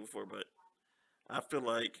play the game moving forward. But I feel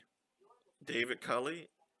like David Culley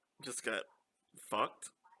just got fucked.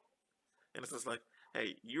 And it's just like,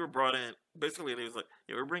 hey, you were brought in. Basically, they was like,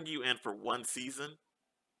 yeah, we're bringing you in for 1 season.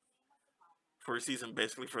 For a season,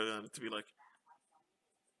 basically, for them to be like,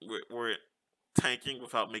 we're tanking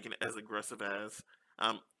without making it as aggressive as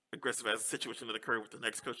the situation that occurred with the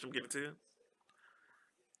next coach I'm getting to.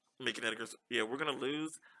 Making that aggressive. Yeah, we're going to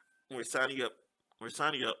lose. we're signing you up. We're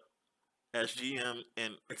signing you up as GM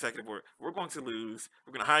and executive board. We're going to lose.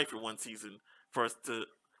 We're going to hire you for one season for us to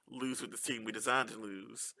lose with the team we designed to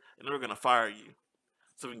lose, and then we're going to fire you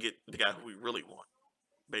so we can get the guy who we really want.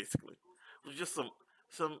 Basically, it was just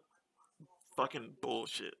some fucking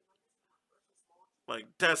bullshit. Like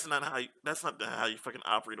that's not how you fucking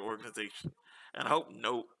operate an organization. And I hope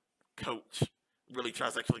no coach really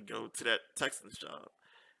tries to actually go to that Texans job.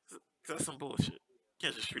 'Cause that's some bullshit. You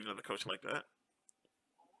can't just treat another coach like that.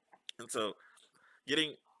 And so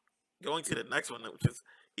getting going to the next one, which is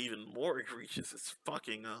even more egregious, is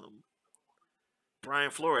fucking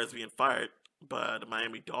Brian Flores being fired by the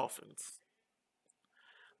Miami Dolphins.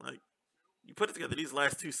 Like, you put it together these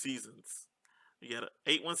last two seasons. You got an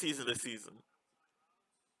 8-1 season this season.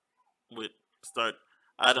 With start,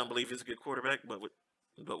 I don't believe he's a good quarterback, but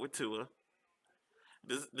with Tua,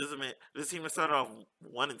 this team started off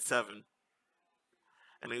 1-7,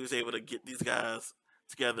 and he was able to get these guys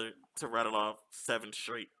together to rattle off 7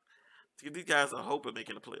 straight to give these guys a hope of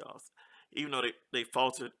making the playoffs. Even though they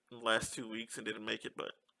faltered in the last 2 weeks and didn't make it,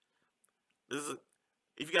 but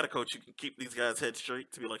if you got a coach, you can keep these guys' head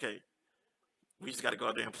straight to be like, hey, we just got to go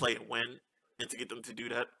out there and play and win, and to get them to do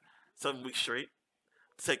that 7 weeks straight,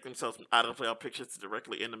 take themselves out of the playoff picture to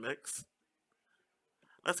directly in the mix.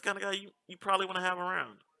 That's the kind of guy you probably want to have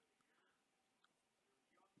around.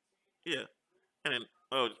 Yeah, and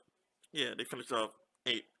then they finished off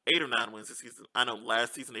 8 or 9 wins this season. I know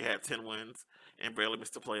last season they had 10 wins and barely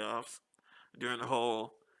missed the playoffs. During the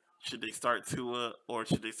whole, should they start Tua or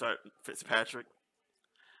should they start Fitzpatrick?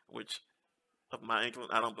 Which, of my inkling,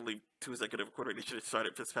 I don't believe Tua's that good of a quarterback. They should have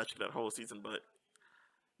started Fitzpatrick that whole season, but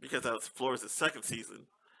because that was Flores' second season,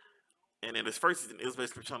 and in his first season, it was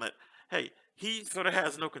basically showing that, hey, he sort of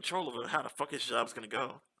has no control over how the fuck his job's going to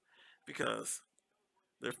go. Because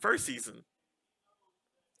his first season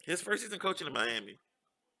coaching in Miami,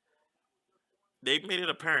 they made it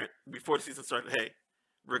apparent before the season started, hey,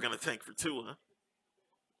 we're going to tank for Tua.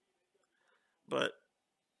 But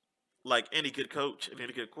like any good coach and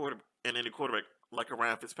any quarterback like a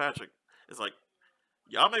Ryan Fitzpatrick, it's like,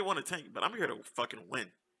 y'all may want to tank, but I'm here to fucking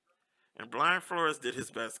win. And Brian Flores did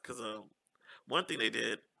his best because one thing they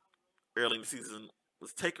did early in the season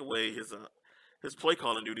was take away his play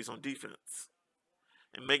calling duties on defense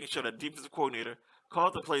and making sure that defensive coordinator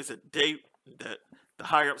called the plays that the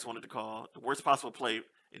higher ups wanted to call, the worst possible play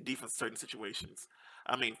in defense certain situations.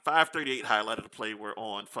 I mean, 538 highlighted the play where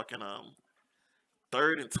on fucking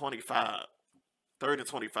 3rd and 25. 3rd and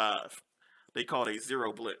 25. They called a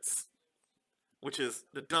zero blitz, which is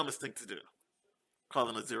the dumbest thing to do.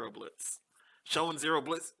 Calling a zero blitz. Showing zero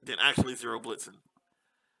blitz, then actually zero blitzing.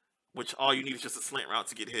 Which all you need is just a slant route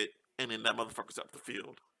to get hit, and then that motherfucker's up the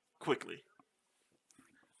field quickly.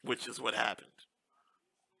 Which is what happened.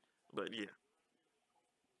 But yeah.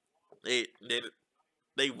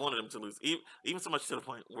 They wanted him to lose. Even so much to the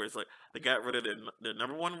point where it's like they got rid of the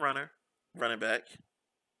number one running back.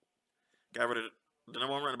 Got rid of the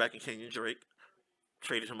number one running back in Kenyon Drake.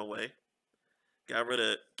 Traded him away. Got rid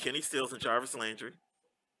of Kenny Stills and Jarvis Landry.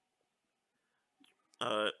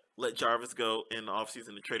 Let Jarvis go in the offseason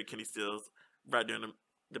and traded Kenny Stills right during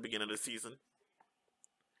the beginning of the season.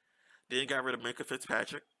 Then got rid of Minkah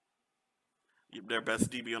Fitzpatrick, their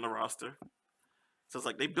best DB on the roster. So it's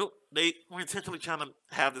like they were intentionally trying to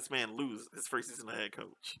have this man lose his first season as head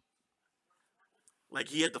coach. Like,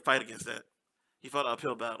 he had to fight against that. He fought an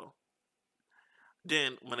uphill battle.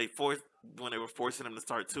 Then when they were forcing him to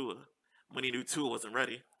start Tua, when he knew Tua wasn't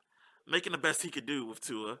ready, making the best he could do with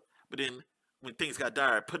Tua, but then when things got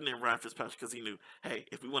dire, putting in Ryan Fitzpatrick because he knew, hey,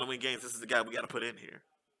 if we want to win games, this is the guy we got to put in here.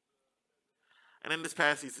 And then this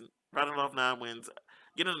past season, rattling off 9 wins,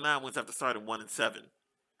 getting to 9 wins after starting 1-7.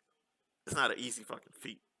 It's not an easy fucking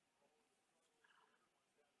feat.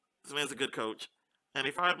 This man's a good coach, and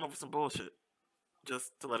they fired him over some bullshit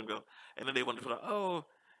just to let him go. And then they wanted to put out, oh,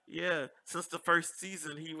 yeah, since the first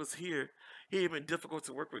season he was here, he had been difficult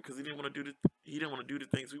to work with because he didn't want to do the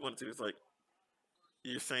things we wanted to. It's like,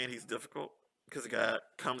 you're saying he's difficult because the guy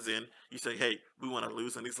comes in, you say, hey, we want to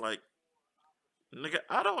lose, and he's like, nigga,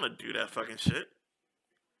 I don't want to do that fucking shit.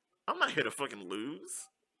 I'm not here to fucking lose.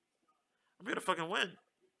 I'm here to fucking win.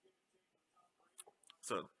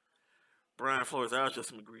 So, Brian Flores, that was just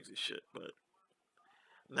some egregious shit, but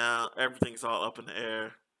now everything's all up in the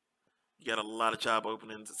air. You got a lot of job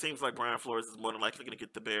openings. It seems like Brian Flores is more than likely going to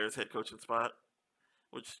get the Bears head coaching spot,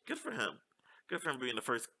 which, good for him. Good for him being the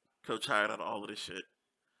first coach hired out of all of this shit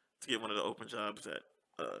to get one of the open jobs at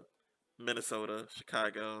Minnesota,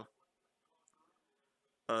 Chicago,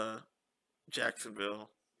 Jacksonville,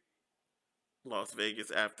 Las Vegas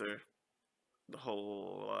after the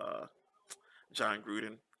whole John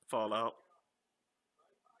Gruden fallout,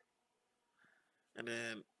 and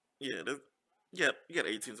then yeah, you got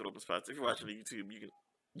 18 open spots. If you're watching on YouTube,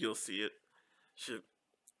 you'll see it. Should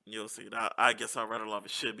You'll see it. I guess our Red Lava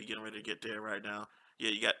should be getting ready to get there right now. Yeah,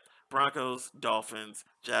 you got Broncos, Dolphins,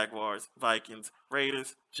 Jaguars, Vikings,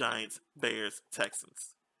 Raiders, Giants, Bears,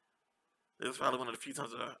 Texans. This is probably one of the few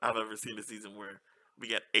times that I've ever seen this season where we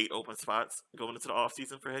got 8 open spots going into the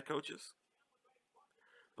offseason for head coaches.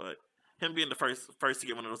 But him being the first to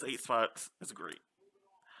get one of those 8 spots is great.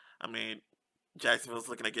 I mean, Jacksonville's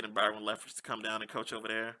looking at getting Byron Leftwich to come down and coach over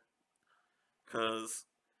there. Because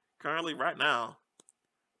currently, right now,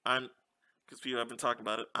 because people have been talking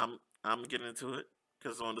about it. I'm getting into it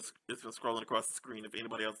because it's been scrolling across the screen. If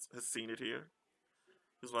anybody else has seen it here,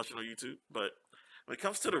 who's watching on YouTube. But when it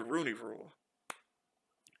comes to the Rooney Rule,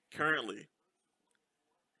 currently,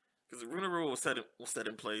 because the Rooney Rule was set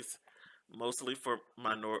in place mostly for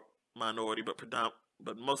minority,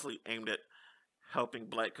 but mostly aimed at helping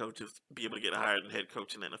black coaches be able to get hired and head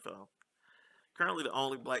coach in the NFL. Currently, the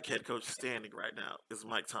only black head coach standing right now is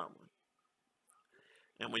Mike Tomlin.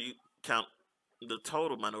 And when you count the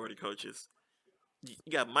total minority coaches,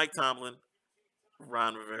 you got Mike Tomlin,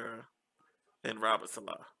 Ron Rivera, and Robert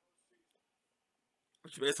Salah,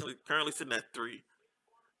 which basically currently sitting at 3.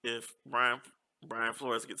 If Brian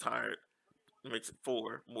Flores gets hired, it makes it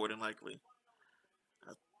 4 more than likely.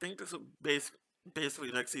 I think this will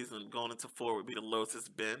basically next season going into 4 would be the lowest it's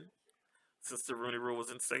been since the Rooney Rule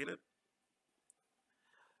was instated.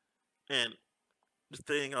 And the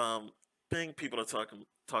thing people are talking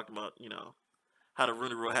about, how the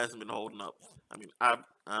Rooney Rule hasn't been holding up. I mean,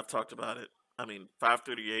 I've talked about it. I mean,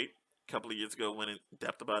 538 a couple of years ago went in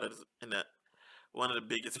depth about it, and that one of the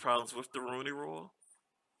biggest problems with the Rooney Rule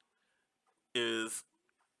is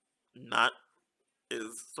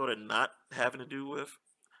sort of not having to do with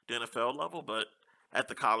the NFL level, but at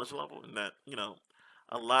the college level, and that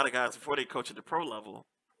a lot of guys before they coach at the pro level,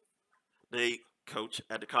 they coach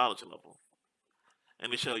at the college level,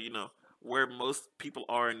 and they show where most people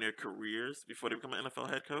are in their careers before they become an NFL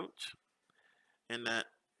head coach, and that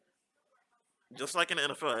just like in the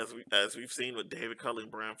NFL, as we've seen with David Culley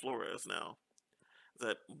and Brian Flores now,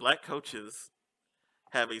 that black coaches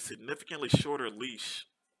have a significantly shorter leash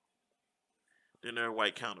than their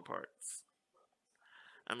white counterparts.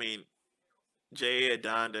 I mean, J.A.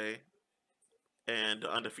 Adonde and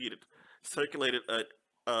the Undefeated circulated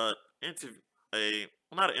not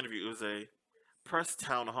an interview, it was a press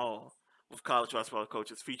town hall with college basketball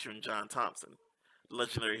coaches featuring John Thompson, the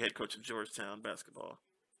legendary head coach of Georgetown basketball.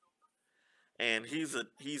 And he's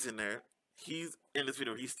in there. He's in this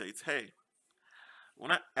video. He states, "Hey, we're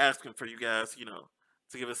not asking for you guys,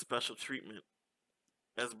 to give us special treatment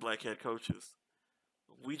as black head coaches.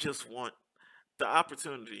 We just want the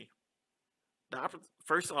opportunity.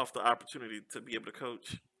 First off, the opportunity to be able to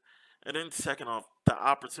coach, and then second off, the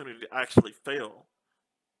opportunity to actually fail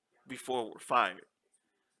before we're fired.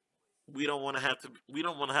 We don't want to have to. We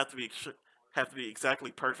don't want to have to be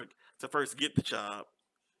exactly perfect to first get the job,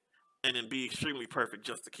 and then be extremely perfect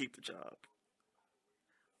just to keep the job.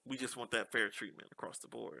 We just want that fair treatment across the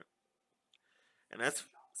board." And that's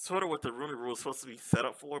sort of what the Rooney Rule is supposed to be set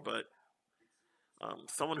up for. But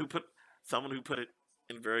someone who put it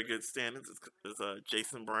in very good standings is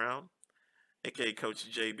Jason Brown, aka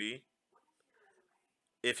Coach JB.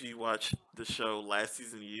 If you watch the show Last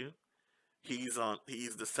Season U, he's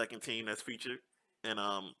the second team that's featured in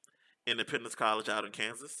Independence College out in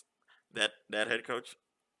Kansas. That head coach.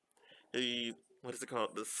 What is it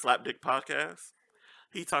called? The Slapdick Podcast.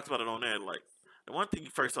 He talks about it on there. Like, the one thing you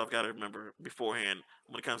first off got to remember beforehand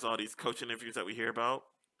when it comes to all these coaching interviews that we hear about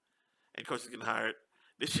and coaches getting hired,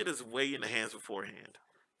 this shit is way in the hands beforehand.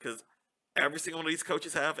 Because every single one of these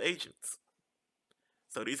coaches have agents.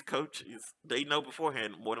 So these coaches, they know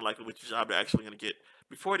beforehand more than likely which job they're actually going to get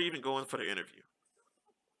before they even go in for the interview.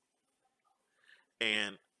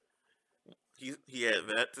 And he had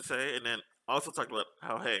that to say, and then also talked about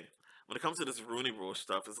how, hey, when it comes to this Rooney Rule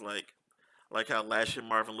stuff, it's like how last year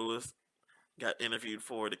Marvin Lewis got interviewed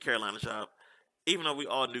for the Carolina job, even though we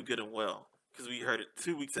all knew good and well, because we heard it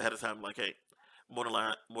 2 weeks ahead of time, like, hey, more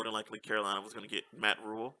than likely Carolina was going to get Matt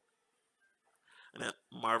Rule. And that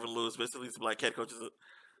Marvin Lewis basically is black head coaches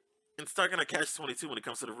and start going to catch 22 when it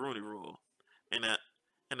comes to the Rooney Rule. And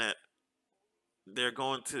that they're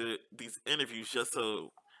going to these interviews just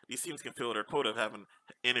so these teams can fill their quota of having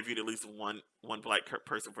interviewed at least one black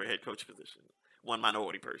person for a head coach position, one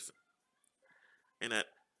minority person. And that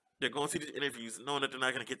they're going to these interviews knowing that they're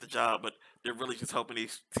not going to get the job, but they're really just hoping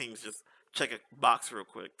these teams just check a box real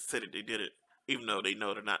quick to say that they did it, even though they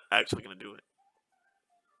know they're not actually going to do it.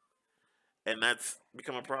 and that's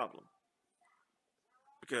become a problem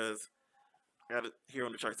because I got it here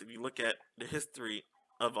on the charts. If you look at the history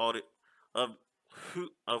of all the of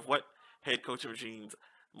of what head coaching regimes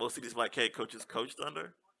most of these black head coaches coached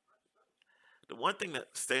under, the one thing that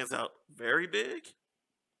stands out very big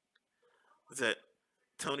is that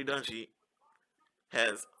Tony Dungy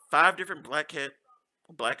has 5 different black and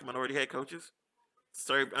minority head coaches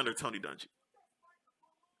served under Tony Dungy,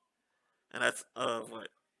 and that's what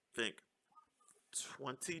I think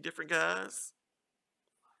 20 different guys,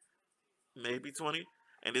 maybe 20,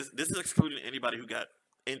 and this is excluding anybody who got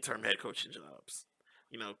interim head coaching jobs.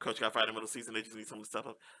 You know, coach got fired in the middle of the season. They just need some of the stuff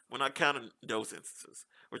up. We're not counting those instances.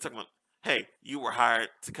 We're talking about, hey, you were hired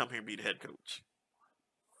to come here and be the head coach.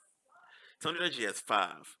 Tony Dungy has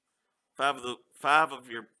five of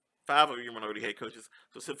your minority head coaches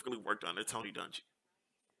specifically worked under Tony Dungy,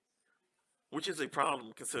 which is a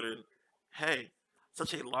problem considering, hey,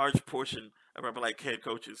 such a large portion of our black head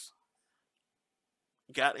coaches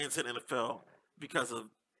got into the NFL because of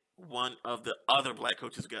one of the other black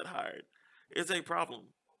coaches who got hired. It's a problem.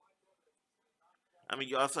 I mean,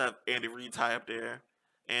 you also have Andy Reid's high up there,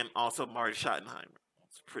 and also Marty Schottenheimer.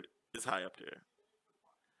 It's high up there.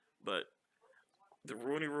 But the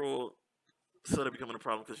Rooney Rule sort of becoming a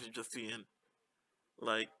problem because you're just seeing,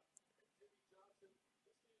 like,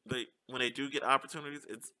 when they do get opportunities,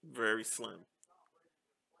 it's very slim.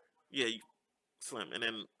 Yeah, slim. And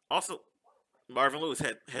then also, Marvin Lewis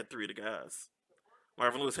had 3 of the guys.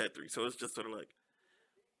 Marvin Lewis had 3, so it's just sort of like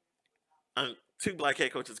 2 black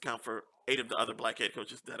head coaches account for 8 of the other black head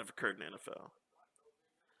coaches that have occurred in the NFL.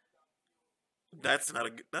 That's not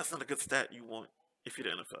a good stat you want if you're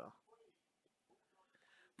the NFL.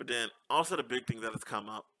 But then also the big thing that has come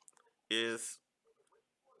up is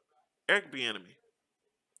Eric Bieniemy.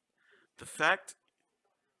 The fact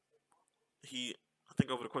I think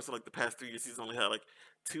over the course of like the past 3 years, he's only had like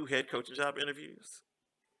 2 head coaching job interviews.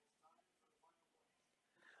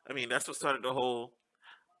 I mean, that's what started the whole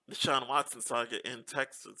Deshaun Watson saga in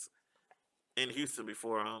Texas, in Houston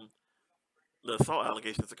before the assault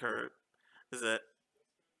allegations occurred. Is that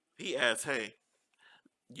he asked, hey,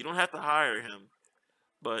 you don't have to hire him,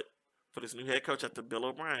 but for this new head coach after Bill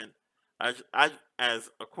O'Brien, I as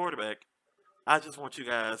a quarterback, I just want you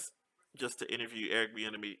guys just to interview Eric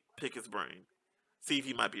Bieniemy, pick his brain, see if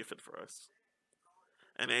he might be a fit for us.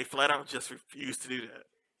 And they flat out just refused to do that.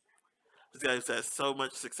 This guy who's had so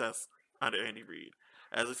much success under Andy Reid.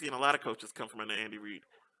 As we've seen a lot of coaches come from under Andy Reid,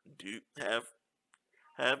 do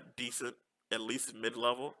have decent, at least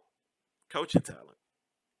mid-level coaching talent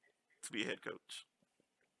to be a head coach.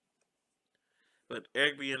 But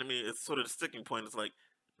Eric Bieniemy is sort of the sticking point. It's like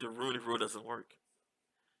the Rooney Rule doesn't work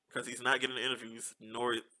because he's not getting interviews,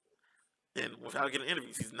 and without getting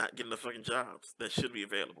interviews, he's not getting the fucking jobs that should be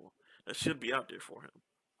available, that should be out there for him.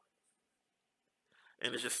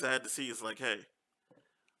 And it's just sad to see. It's like, hey,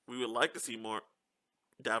 we would like to see more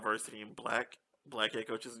diversity in black head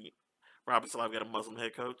coaches. Robert Saleh got a Muslim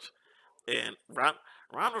head coach, and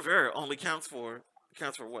Ron Rivera only counts for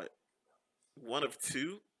what? 1 of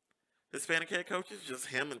 2 Hispanic head coaches, just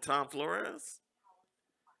him and Tom Flores.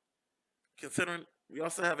 Considering we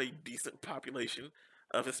also have a decent population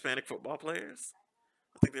of Hispanic football players,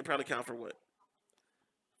 I think they probably count for what?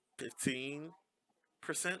 15%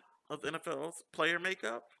 of the NFL's player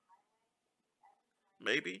makeup?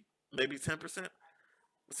 Maybe 10%.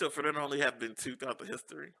 Still, for them to only have been 2 throughout the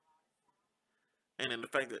history. And then the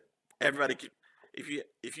fact that everybody can, if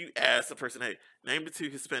you ask a person, hey, name the 2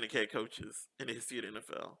 Hispanic head coaches in the history of the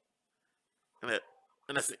NFL, and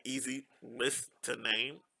that's an easy list to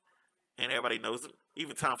name, and everybody knows them.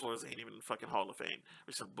 Even Tom Flores ain't even in the fucking Hall of Fame,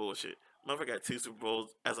 which is some bullshit. Motherfucker got 2 Super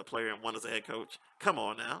Bowls as a player and 1 as a head coach. Come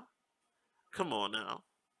on now.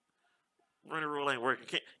 Rooney Rule ain't working.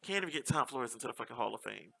 Can't even get Tom Flores into the fucking Hall of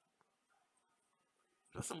Fame.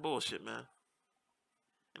 That's some bullshit, man.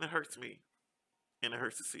 And it hurts me. And it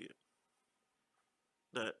hurts to see it.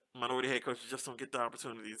 That minority head coaches just don't get the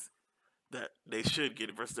opportunities that they should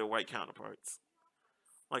get versus their white counterparts.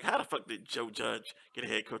 Like, how the fuck did Joe Judge get a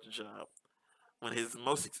head coaching job when his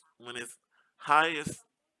highest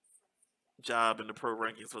job in the pro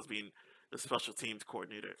rankings was being the special teams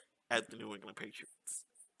coordinator at the New England Patriots?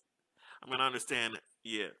 I mean, I understand,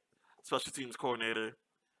 yeah, special teams coordinator,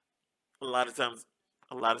 a lot of times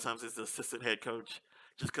it's the assistant head coach,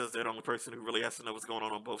 just because they're the only person who really has to know what's going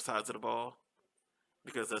on both sides of the ball,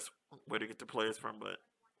 because that's where they get the players from. But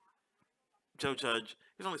Joe Judge,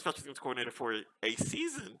 he's only special teams coordinator for a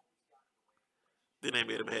season. Then they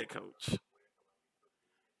made him head coach.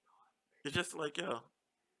 It's just like, yo,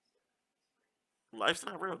 life's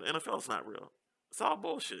not real. The NFL's not real. It's all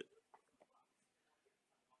bullshit.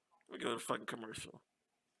 We go to fucking commercial.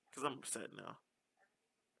 Because I'm upset now.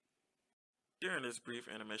 During this brief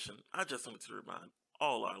intermission, I just wanted to remind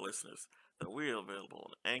all our listeners that we're available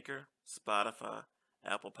on Anchor, Spotify,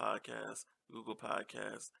 Apple Podcasts, Google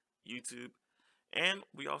Podcasts, YouTube, and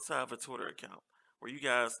we also have a Twitter account where you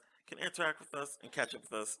guys can interact with us and catch up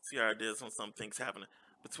with us, see our ideas on some things happening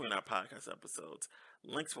between our podcast episodes.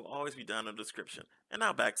 Links will always be down in the description. And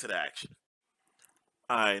now back to the action.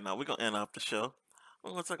 Alright, now we're going to end off the show.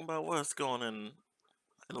 We're going to talk about what's going on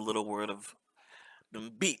in a little world of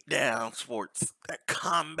them beatdown sports, that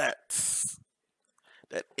combats,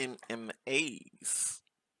 that MMAs,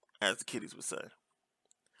 as the kiddies would say.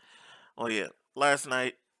 Oh yeah, last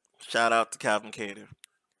night, shout out to Calvin Kattar.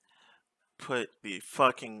 Put the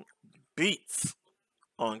fucking beats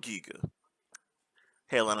on Giga.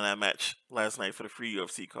 Headlining that match last night for the free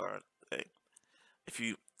UFC card. Hey, if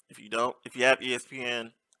you have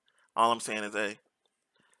ESPN, all I'm saying is, hey,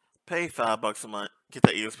 pay $5 a month, get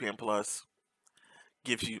that ESPN Plus.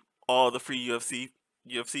 Gives you all the free UFC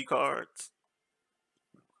cards,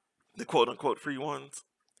 the quote unquote free ones.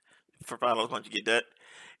 For $5 a month, you get that,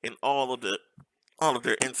 and all of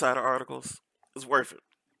their insider articles. It's worth it.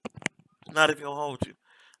 Not if it'll hold you.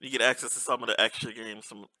 You get access to some of the extra games,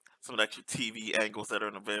 some of the extra TV angles that are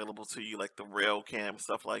available to you, like the rail cam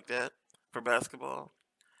stuff like that for basketball.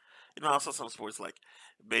 You know, also some sports like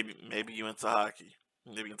maybe you into hockey,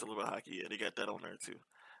 maybe into a little bit of hockey. Yeah, they got that on there too.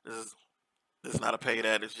 This is not a paid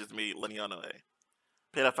ad. It's just me letting y'all know, hey,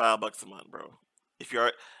 pay that $5 a month, bro. If you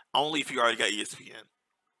already got ESPN.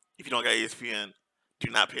 If you don't got ESPN,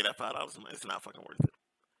 do not pay that $5 a month. It's not fucking worth it.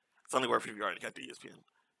 It's only worth it if you already got the ESPN.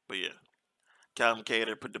 But yeah, Calvin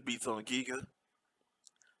Kattar put the beats on Giga.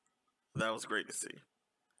 That was great to see.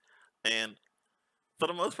 And for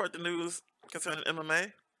the most part, the news concerning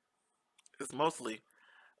MMA is mostly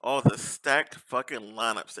all the stacked fucking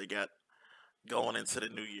lineups they got going into the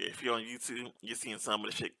new year. If you're on YouTube, you're seeing some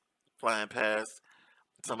of the shit flying past,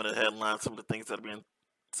 some of the headlines, some of the things that have been,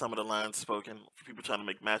 some of the lines spoken for people trying to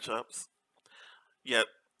make matchups. Yet,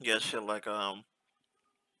 yeah, shit like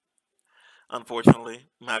unfortunately,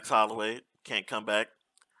 Max Holloway can't come back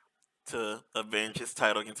to avenge his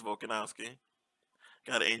title against Volkanovski.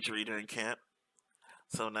 Got an injury during camp,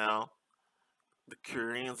 so now the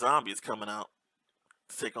Korean Zombie is coming out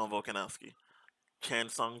to take on Volkanovski. Chan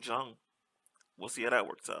Sung Jung. We'll see how that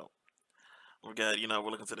works out. We're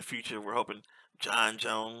looking to the future. We're hoping John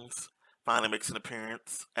Jones finally makes an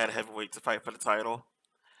appearance at heavyweight to fight for the title.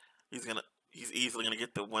 He's easily gonna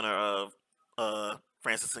get the winner of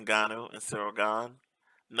Francis Ngannou and Cyril Gane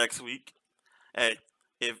next week. Hey,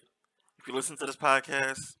 if you listen to this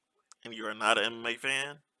podcast and you are not an MMA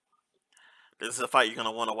fan, this is a fight you're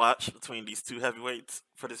gonna want to watch between these two heavyweights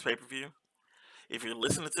for this pay-per-view. If you're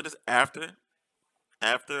listening to this after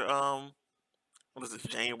what is this,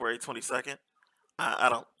 January 22nd? I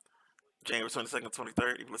don't, January 22nd,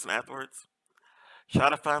 23rd, if you listen afterwards, try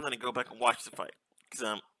to find that and go back and watch the fight. Because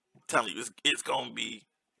I'm telling you, it's going to be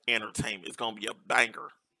entertainment. It's going to be a banger.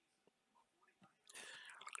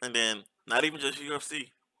 And then, not even just UFC.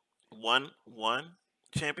 One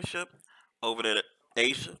championship over there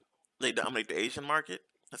Asia. They dominate the Asian market.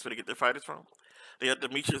 That's where they get their fighters from. They got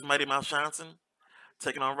Demetrius Mighty Mouse Johnson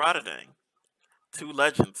taking on Rotterdam. Two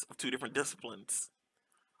legends of two different disciplines.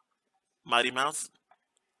 Mighty Mouse,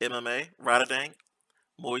 MMA, Rotterdam,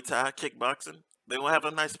 Muay Thai, kickboxing. They will have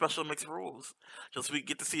a nice special mix of rules. Just so we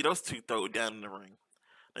get to see those two throw it down in the ring.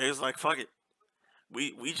 They was like, fuck it.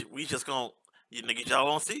 We just gonna, you niggas,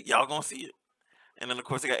 y'all gonna see it. And then of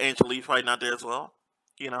course they got Angel Lee fighting out there as well.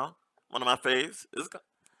 You know, one of my faves.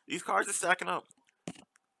 These cards are stacking up.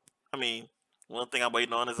 I mean, one thing I'm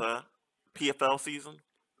waiting on is PFL season.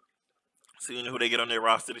 Seeing who they get on their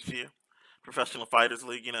roster this year. Professional Fighters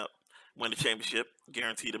League, win the championship,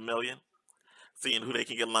 guaranteed $1 million. Seeing who they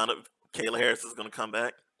can get lined up. Kayla Harris is going to come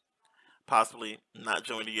back. Possibly not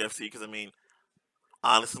join the UFC because,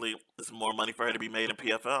 honestly, there's more money for her to be made in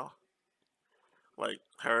PFL. Like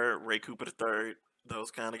her, Ray Cooper III, those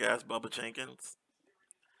kind of guys, Bubba Jenkins.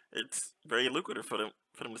 It's very lucrative for them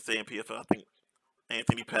to stay in PFL. I think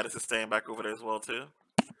Anthony Pettis is staying back over there as well, too.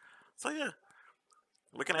 So, yeah.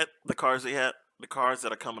 Looking at the cards they have, the cards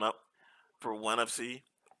that are coming up for ONE FC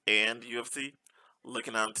and UFC,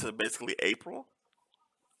 looking out to basically April,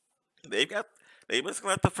 they basically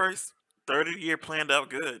got the first third of the year planned out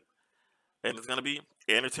good, and it's gonna be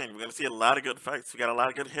entertaining. We're gonna see a lot of good fights. We got a lot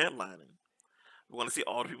of good headlining. We want to see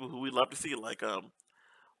all the people who we love to see, like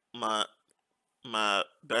my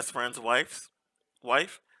best friend's wife,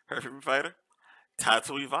 her favorite fighter,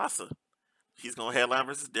 Tato Ivasa. He's gonna headline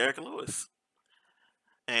versus Derek Lewis.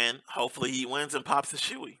 And hopefully he wins and pops a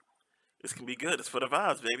shoey. This can be good. It's for the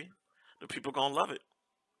vibes, baby. The people gonna love it.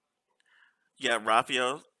 You got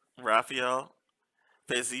Rafael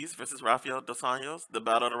Fezis versus Rafael Dos Anjos, the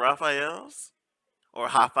battle of the Rafaels or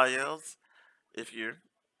Rafaels if you're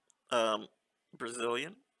um,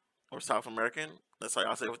 Brazilian or South American. That's how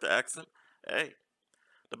I say it with the accent. Hey,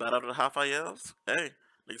 the battle of the Rafaels. Hey,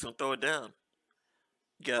 niggas gonna throw it down.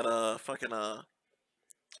 You got fucking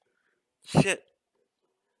shit.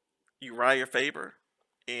 Uriah Faber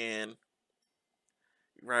and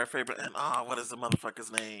Uriah Faber and what is the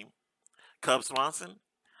motherfucker's name? Cub Swanson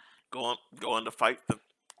going to fight the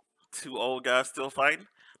two old guys still fighting.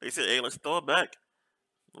 They said, hey, let's throw it back.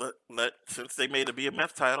 Let since they made a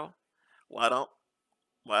BMF title, why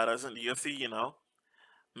doesn't the UFC,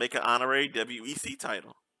 make an honorary WEC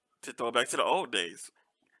title to throw it back to the old days?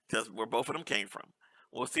 Because where both of them came from.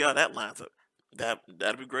 We'll see how that lines up.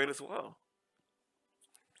 That'd be great as well.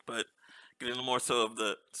 But getting into more so of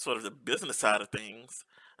the sort of the business side of things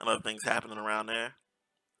and other things happening around there.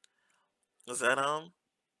 Was that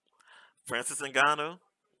Francis Ngannou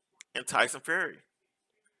and Tyson Fury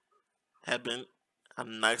had been a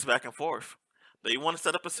nice back and forth. They want to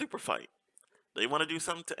set up a super fight. They want to do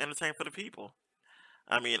something to entertain for the people.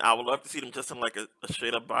 I mean, I would love to see them just in like a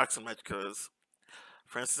straight up boxing match because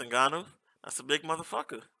Francis Ngannou, that's a big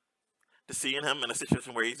motherfucker. To seeing him in a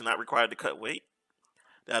situation where he's not required to cut weight,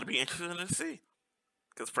 that'd be interesting to see.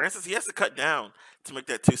 Because Francis, he has to cut down to make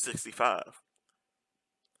that 265.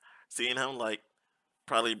 Seeing him like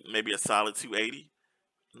probably maybe a solid 280,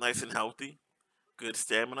 nice and healthy, good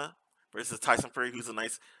stamina, versus Tyson Fury, who's a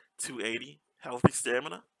nice 280, healthy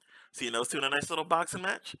stamina. Seeing those two in a nice little boxing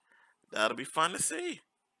match, that'll be fun to see.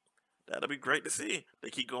 That'll be great to see. They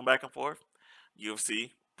keep going back and forth.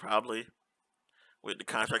 UFC probably with the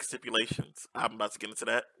contract stipulations. I'm about to get into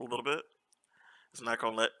that a little bit. It's not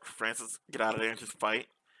gonna let Francis get out of there and just fight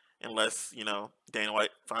unless, Dana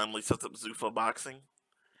White finally sets up Zuffa boxing,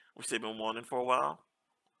 which they've been wanting for a while.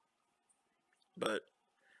 But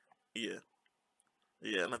yeah.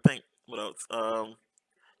 Yeah, and I think what else?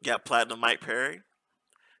 Got Platinum Mike Perry.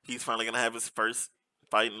 He's finally gonna have his first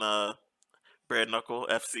fight in Bare Knuckle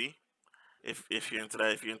FC. If you're into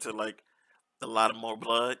that, if you're into like a lot of more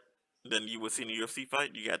blood than you would see in a UFC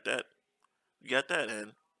fight, you got that. You got that,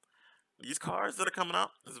 and these cards that are coming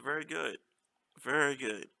out is very good, very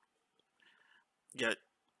good. You got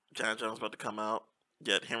John Jones about to come out. You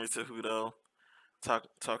got Henry Cejudo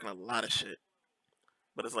talking a lot of shit,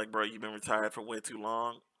 but it's like, bro, you've been retired for way too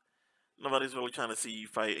long. Nobody's really trying to see you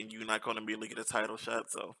fight, and you're not going to immediately get a title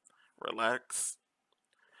shot. So relax.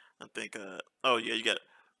 I think. Oh yeah, you got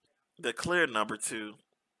the clear number 2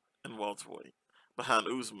 in welterweight behind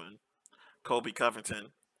Usman, Colby Covington.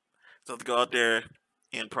 So to go out there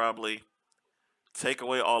and probably take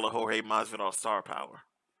away all of Jorge Masvidal's star power.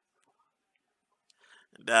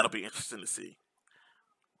 That'll be interesting to see.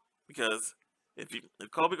 Because if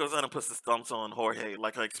Colby goes out and puts the stumps on Jorge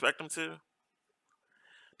like I expect him to,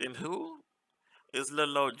 then who is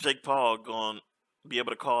little old Jake Paul going to be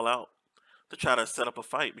able to call out to try to set up a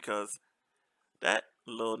fight? Because that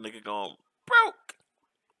little nigga going broke.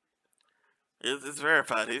 It's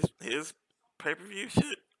verified. His pay-per-view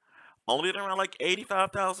shit only at around like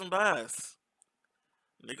 85,000 buys.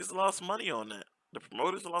 Niggas lost money on that. The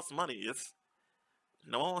promoters lost money. It's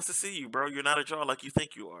no one wants to see you, bro. You're not a draw like you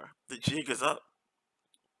think you are. The jig is up.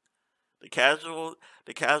 The casuals,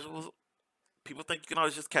 people think you can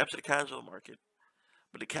always just capture the casual market.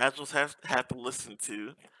 But the casuals have to listen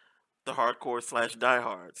to the hardcore /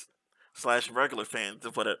 diehards / regular fans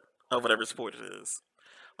of whatever sport it is.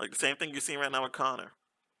 Like the same thing you're seeing right now with Conor.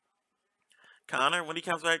 Conor, when he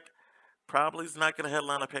comes back, probably is not going to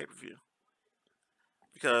headline a pay-per-view.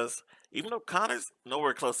 Because even though Conor's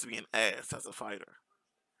nowhere close to being ass as a fighter,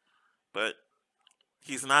 but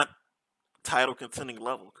he's not title contending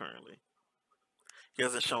level currently. He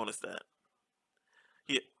hasn't shown us that.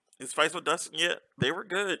 His fights with Dustin, yeah, they were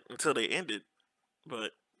good until they ended,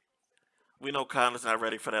 but we know Conor's not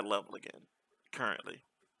ready for that level again currently.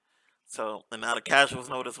 So, and now the casuals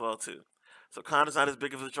know it as well too. So Conor's not as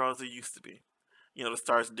big of a draw as he used to be. The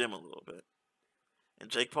stars dim a little bit.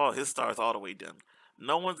 And Jake Paul, his star's all the way dim.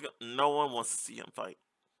 No one wants to see him fight.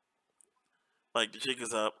 Like the jig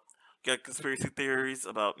is up. You got conspiracy theories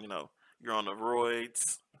about, you're on the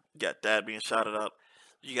roids. You got that being shouted up.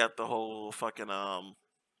 You got the whole fucking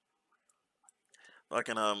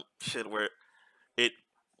shit where it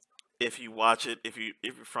if you watch it, if you're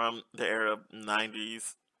from the era of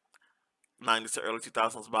 90s to early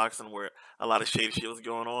 2000s boxing where a lot of shady shit was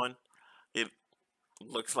going on, it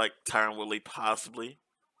looks like Tyron Woodley possibly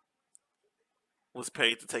was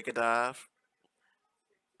paid to take a dive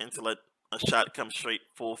and to let a shot come straight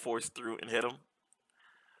full force through and hit him.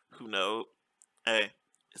 Who knows? Hey,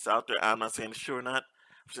 it's out there. I'm not saying it's true or not.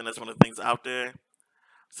 I'm saying that's one of the things out there.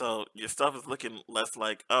 So your stuff is looking less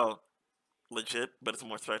like, oh, legit, but it's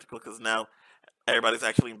more spectacle because now everybody's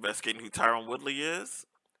actually investigating who Tyron Woodley is.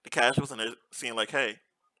 The casuals, and they're seeing like, hey,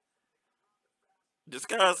 this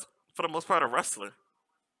guy's for the most part a wrestler,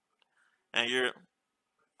 and you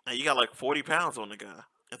got like 40 pounds on the guy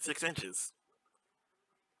and 6 inches.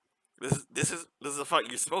 This is a fight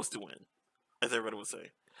you're supposed to win, as everybody would say.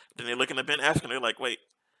 Then they look in the Ben Askren, they're like, wait,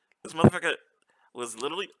 this motherfucker was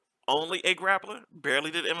literally only a grappler, barely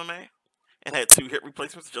did MMA, and had 2 hip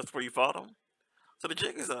replacements just before you fought him. So the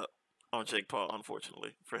jig is up on Jake Paul,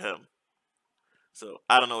 unfortunately, for him. So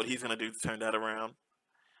I don't know what he's gonna do to turn that around.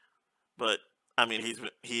 But I mean,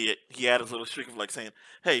 he had his little streak of like saying,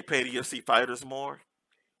 "Hey, pay the UFC fighters more,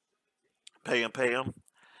 pay them."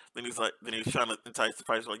 Then he was trying to entice the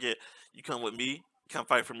fighters like, "Yeah, you come with me, come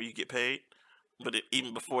fight for me, you get paid." But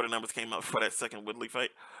even before the numbers came out for that second Woodley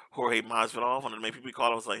fight, Jorge Masvidal, one of the main people we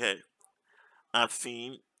called, was like, "Hey, I've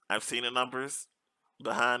seen the numbers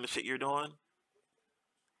behind the shit you're doing.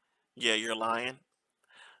 Yeah, you're lying."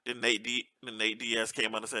 Then Nate Diaz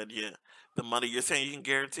came out and said, "Yeah, the money you're saying you can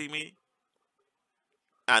guarantee me,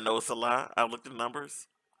 I know it's a lie. I looked at the numbers.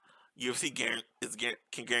 UFC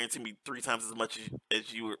can guarantee me 3 times as much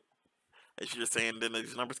as you're saying." Then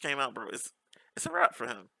these numbers came out, bro. It's a wrap for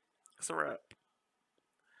him. It's a wrap.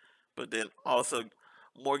 But then also,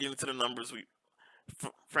 more getting into the numbers,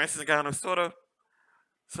 Francis Ngannou sort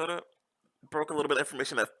of broke a little bit of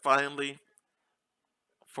information that finally,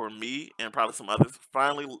 for me and probably some others,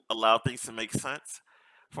 finally allowed things to make sense.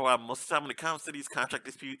 For a while, most of the time when it comes to these contract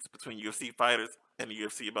disputes between UFC fighters and the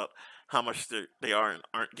UFC about how much they are and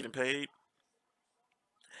aren't getting paid,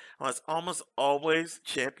 well, it's almost always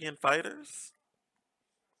champion fighters.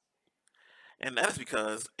 And that is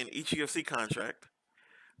because in each UFC contract,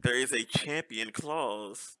 there is a champion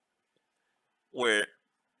clause where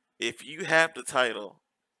if you have the title,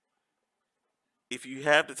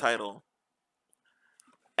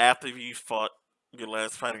 after you fought your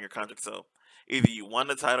last fight in your contract, so either you won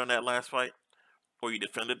the title in that last fight or you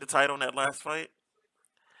defended the title in that last fight,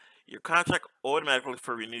 your contract automatically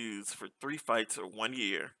renews for 3 fights or 1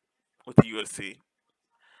 year with the UFC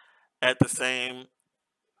at the same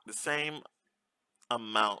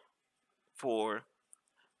amount for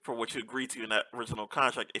what you agreed to in that original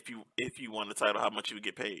contract. If you won the title, how much you would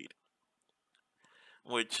get paid,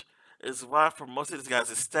 which is why for most of these guys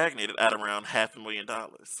it's stagnated at around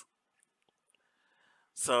 $500,000.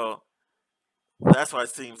 So that's why it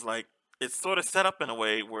seems like it's sort of set up in a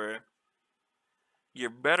way where you're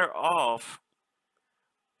better off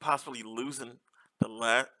possibly losing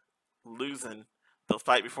the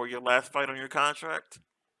fight before your last fight on your contract,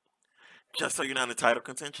 just so you're not in title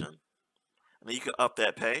contention, and then you can up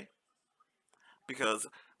that pay. Because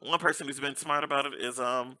one person who's been smart about it is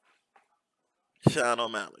Sean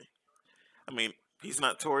O'Malley. I mean, he's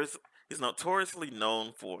notoriously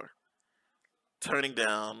known for turning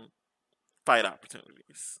down fight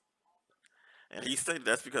opportunities, and he stated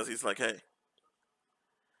that's because he's like, hey,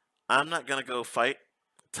 I'm not gonna go fight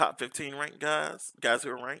top 15 ranked guys who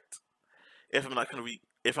are ranked, if I'm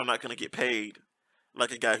not gonna get paid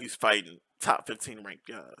like a guy who's fighting top 15 ranked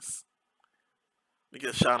guys.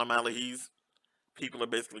 Because Sean O'Malley, people are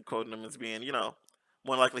basically quoting him as being,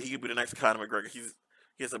 more likely he could be the next Conor McGregor.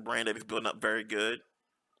 He has a brand that he's building up very good,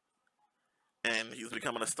 and he's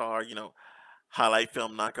becoming a star. Highlight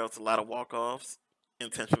film knockouts, a lot of walk offs,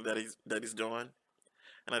 intentionally that he's doing.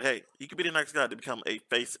 And like, hey, he could be the next guy to become a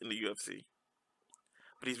face in the UFC,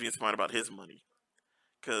 but he's being smart about his money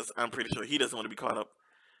because I'm pretty sure he doesn't want to be caught up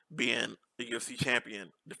being a UFC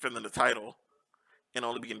champion, defending the title, and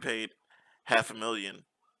only being paid $500,000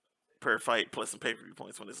 per fight plus some pay-per-view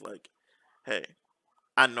points when it's like, hey,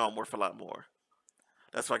 I know I'm worth a lot more.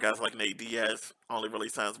 That's why guys like Nate Diaz only really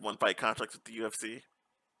signs 1 fight contracts with the UFC.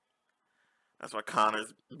 That's why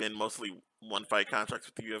Conor's been mostly 1 fight contracts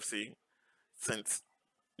with the UFC since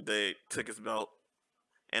they took his belt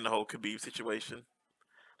and the whole Khabib situation.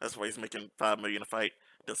 That's why he's making $5 million a fight.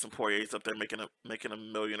 Dustin Poirier's up there making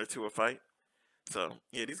 $1 million or $2 a fight. So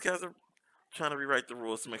yeah, these guys are trying to rewrite the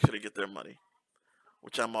rules to make sure they get their money,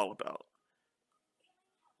 which I'm all about.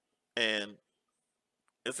 And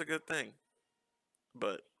it's a good thing.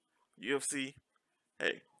 But UFC,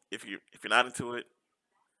 hey, if you're not into it,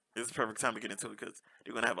 this is the perfect time to get into it because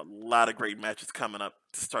you're gonna have a lot of great matches coming up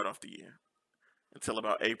to start off the year until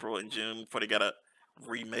about April and June before they gotta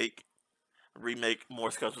remake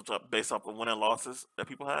more schedules up based off the win and losses that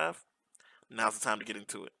people have. Now's the time to get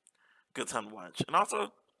into it. Good time to watch. And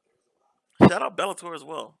also, Shout out Bellator as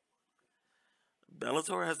well.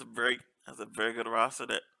 Bellator has a very good roster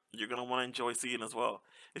that you're gonna want to enjoy seeing as well.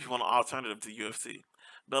 If you want an alternative to UFC,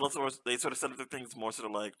 Bellator they sort of set up their things more sort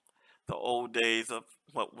of like the old days of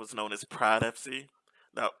what was known as Pride FC.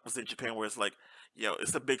 That was in Japan, where it's like, yo,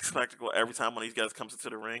 it's a big spectacle every time one of these guys comes into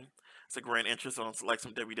the ring. It's a grand entrance on like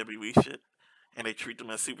some WWE shit, and they treat them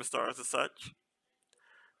as superstars as such.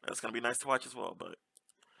 That's gonna be nice to watch as well. But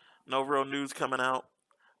no real news coming out,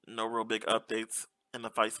 no real big updates in the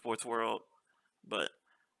fight sports world. But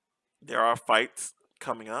there are fights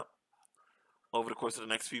coming up over the course of the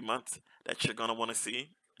next few months that you're gonna want to see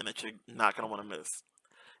and that you're not gonna want to miss.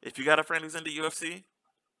 If you got a friend who's into UFC,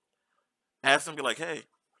 ask them, be like, hey,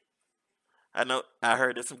 I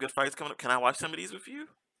heard there's some good fights coming up. Can I watch some of these with you?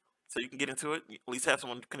 So you can get into it. At least have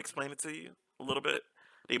someone who can explain it to you a little bit.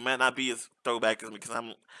 They might not be as throwback as me because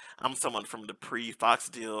I'm someone from the pre-Fox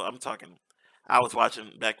deal. I'm talking. I was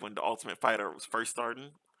watching back when the Ultimate Fighter was first starting.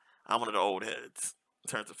 I'm one of the old heads in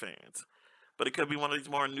terms of fans, but it could be one of these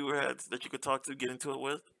more newer heads that you could talk to, get into it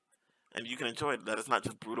with, and you can enjoy it. That it's not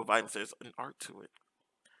just brutal violence. There's an art to it.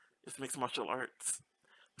 It's mixed martial arts.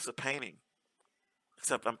 It's a painting.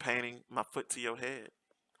 Except I'm painting my foot to your head,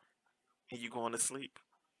 and you going to sleep.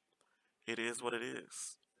 It is what it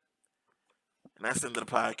is. And that's the end of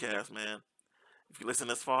the podcast, man. If you listen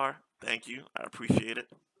this far, thank you. I appreciate it.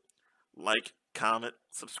 Like, comment,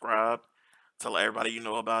 subscribe, tell everybody you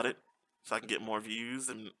know about it so I can get more views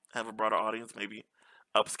and have a broader audience, maybe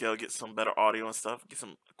upscale, get some better audio and stuff, get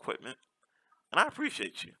some equipment. And I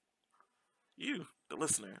appreciate you. You, the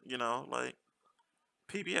listener, like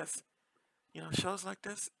PBS. Shows like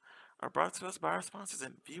this are brought to us by our sponsors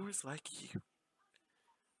and viewers like you.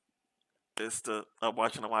 It's the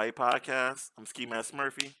Watching Hawaii podcast. I'm Ski Mask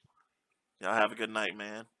Murphy. Y'all have a good night,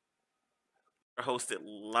 man. We're hosted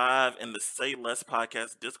live in the Say Less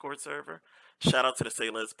Podcast Discord server. Shout out to the Say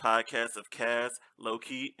Less Podcast of Kaz,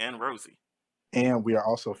 Low-Key, and Rosie. And we are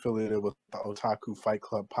also affiliated with the Otaku Fight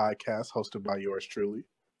Club podcast, hosted by yours truly.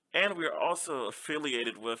 And we are also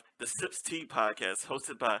affiliated with the Sips Tea podcast,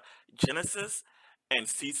 hosted by Genesis and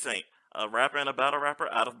C Saint, a rapper and a battle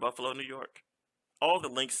rapper out of Buffalo, New York. All the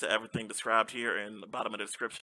links to everything described here in the bottom of the description.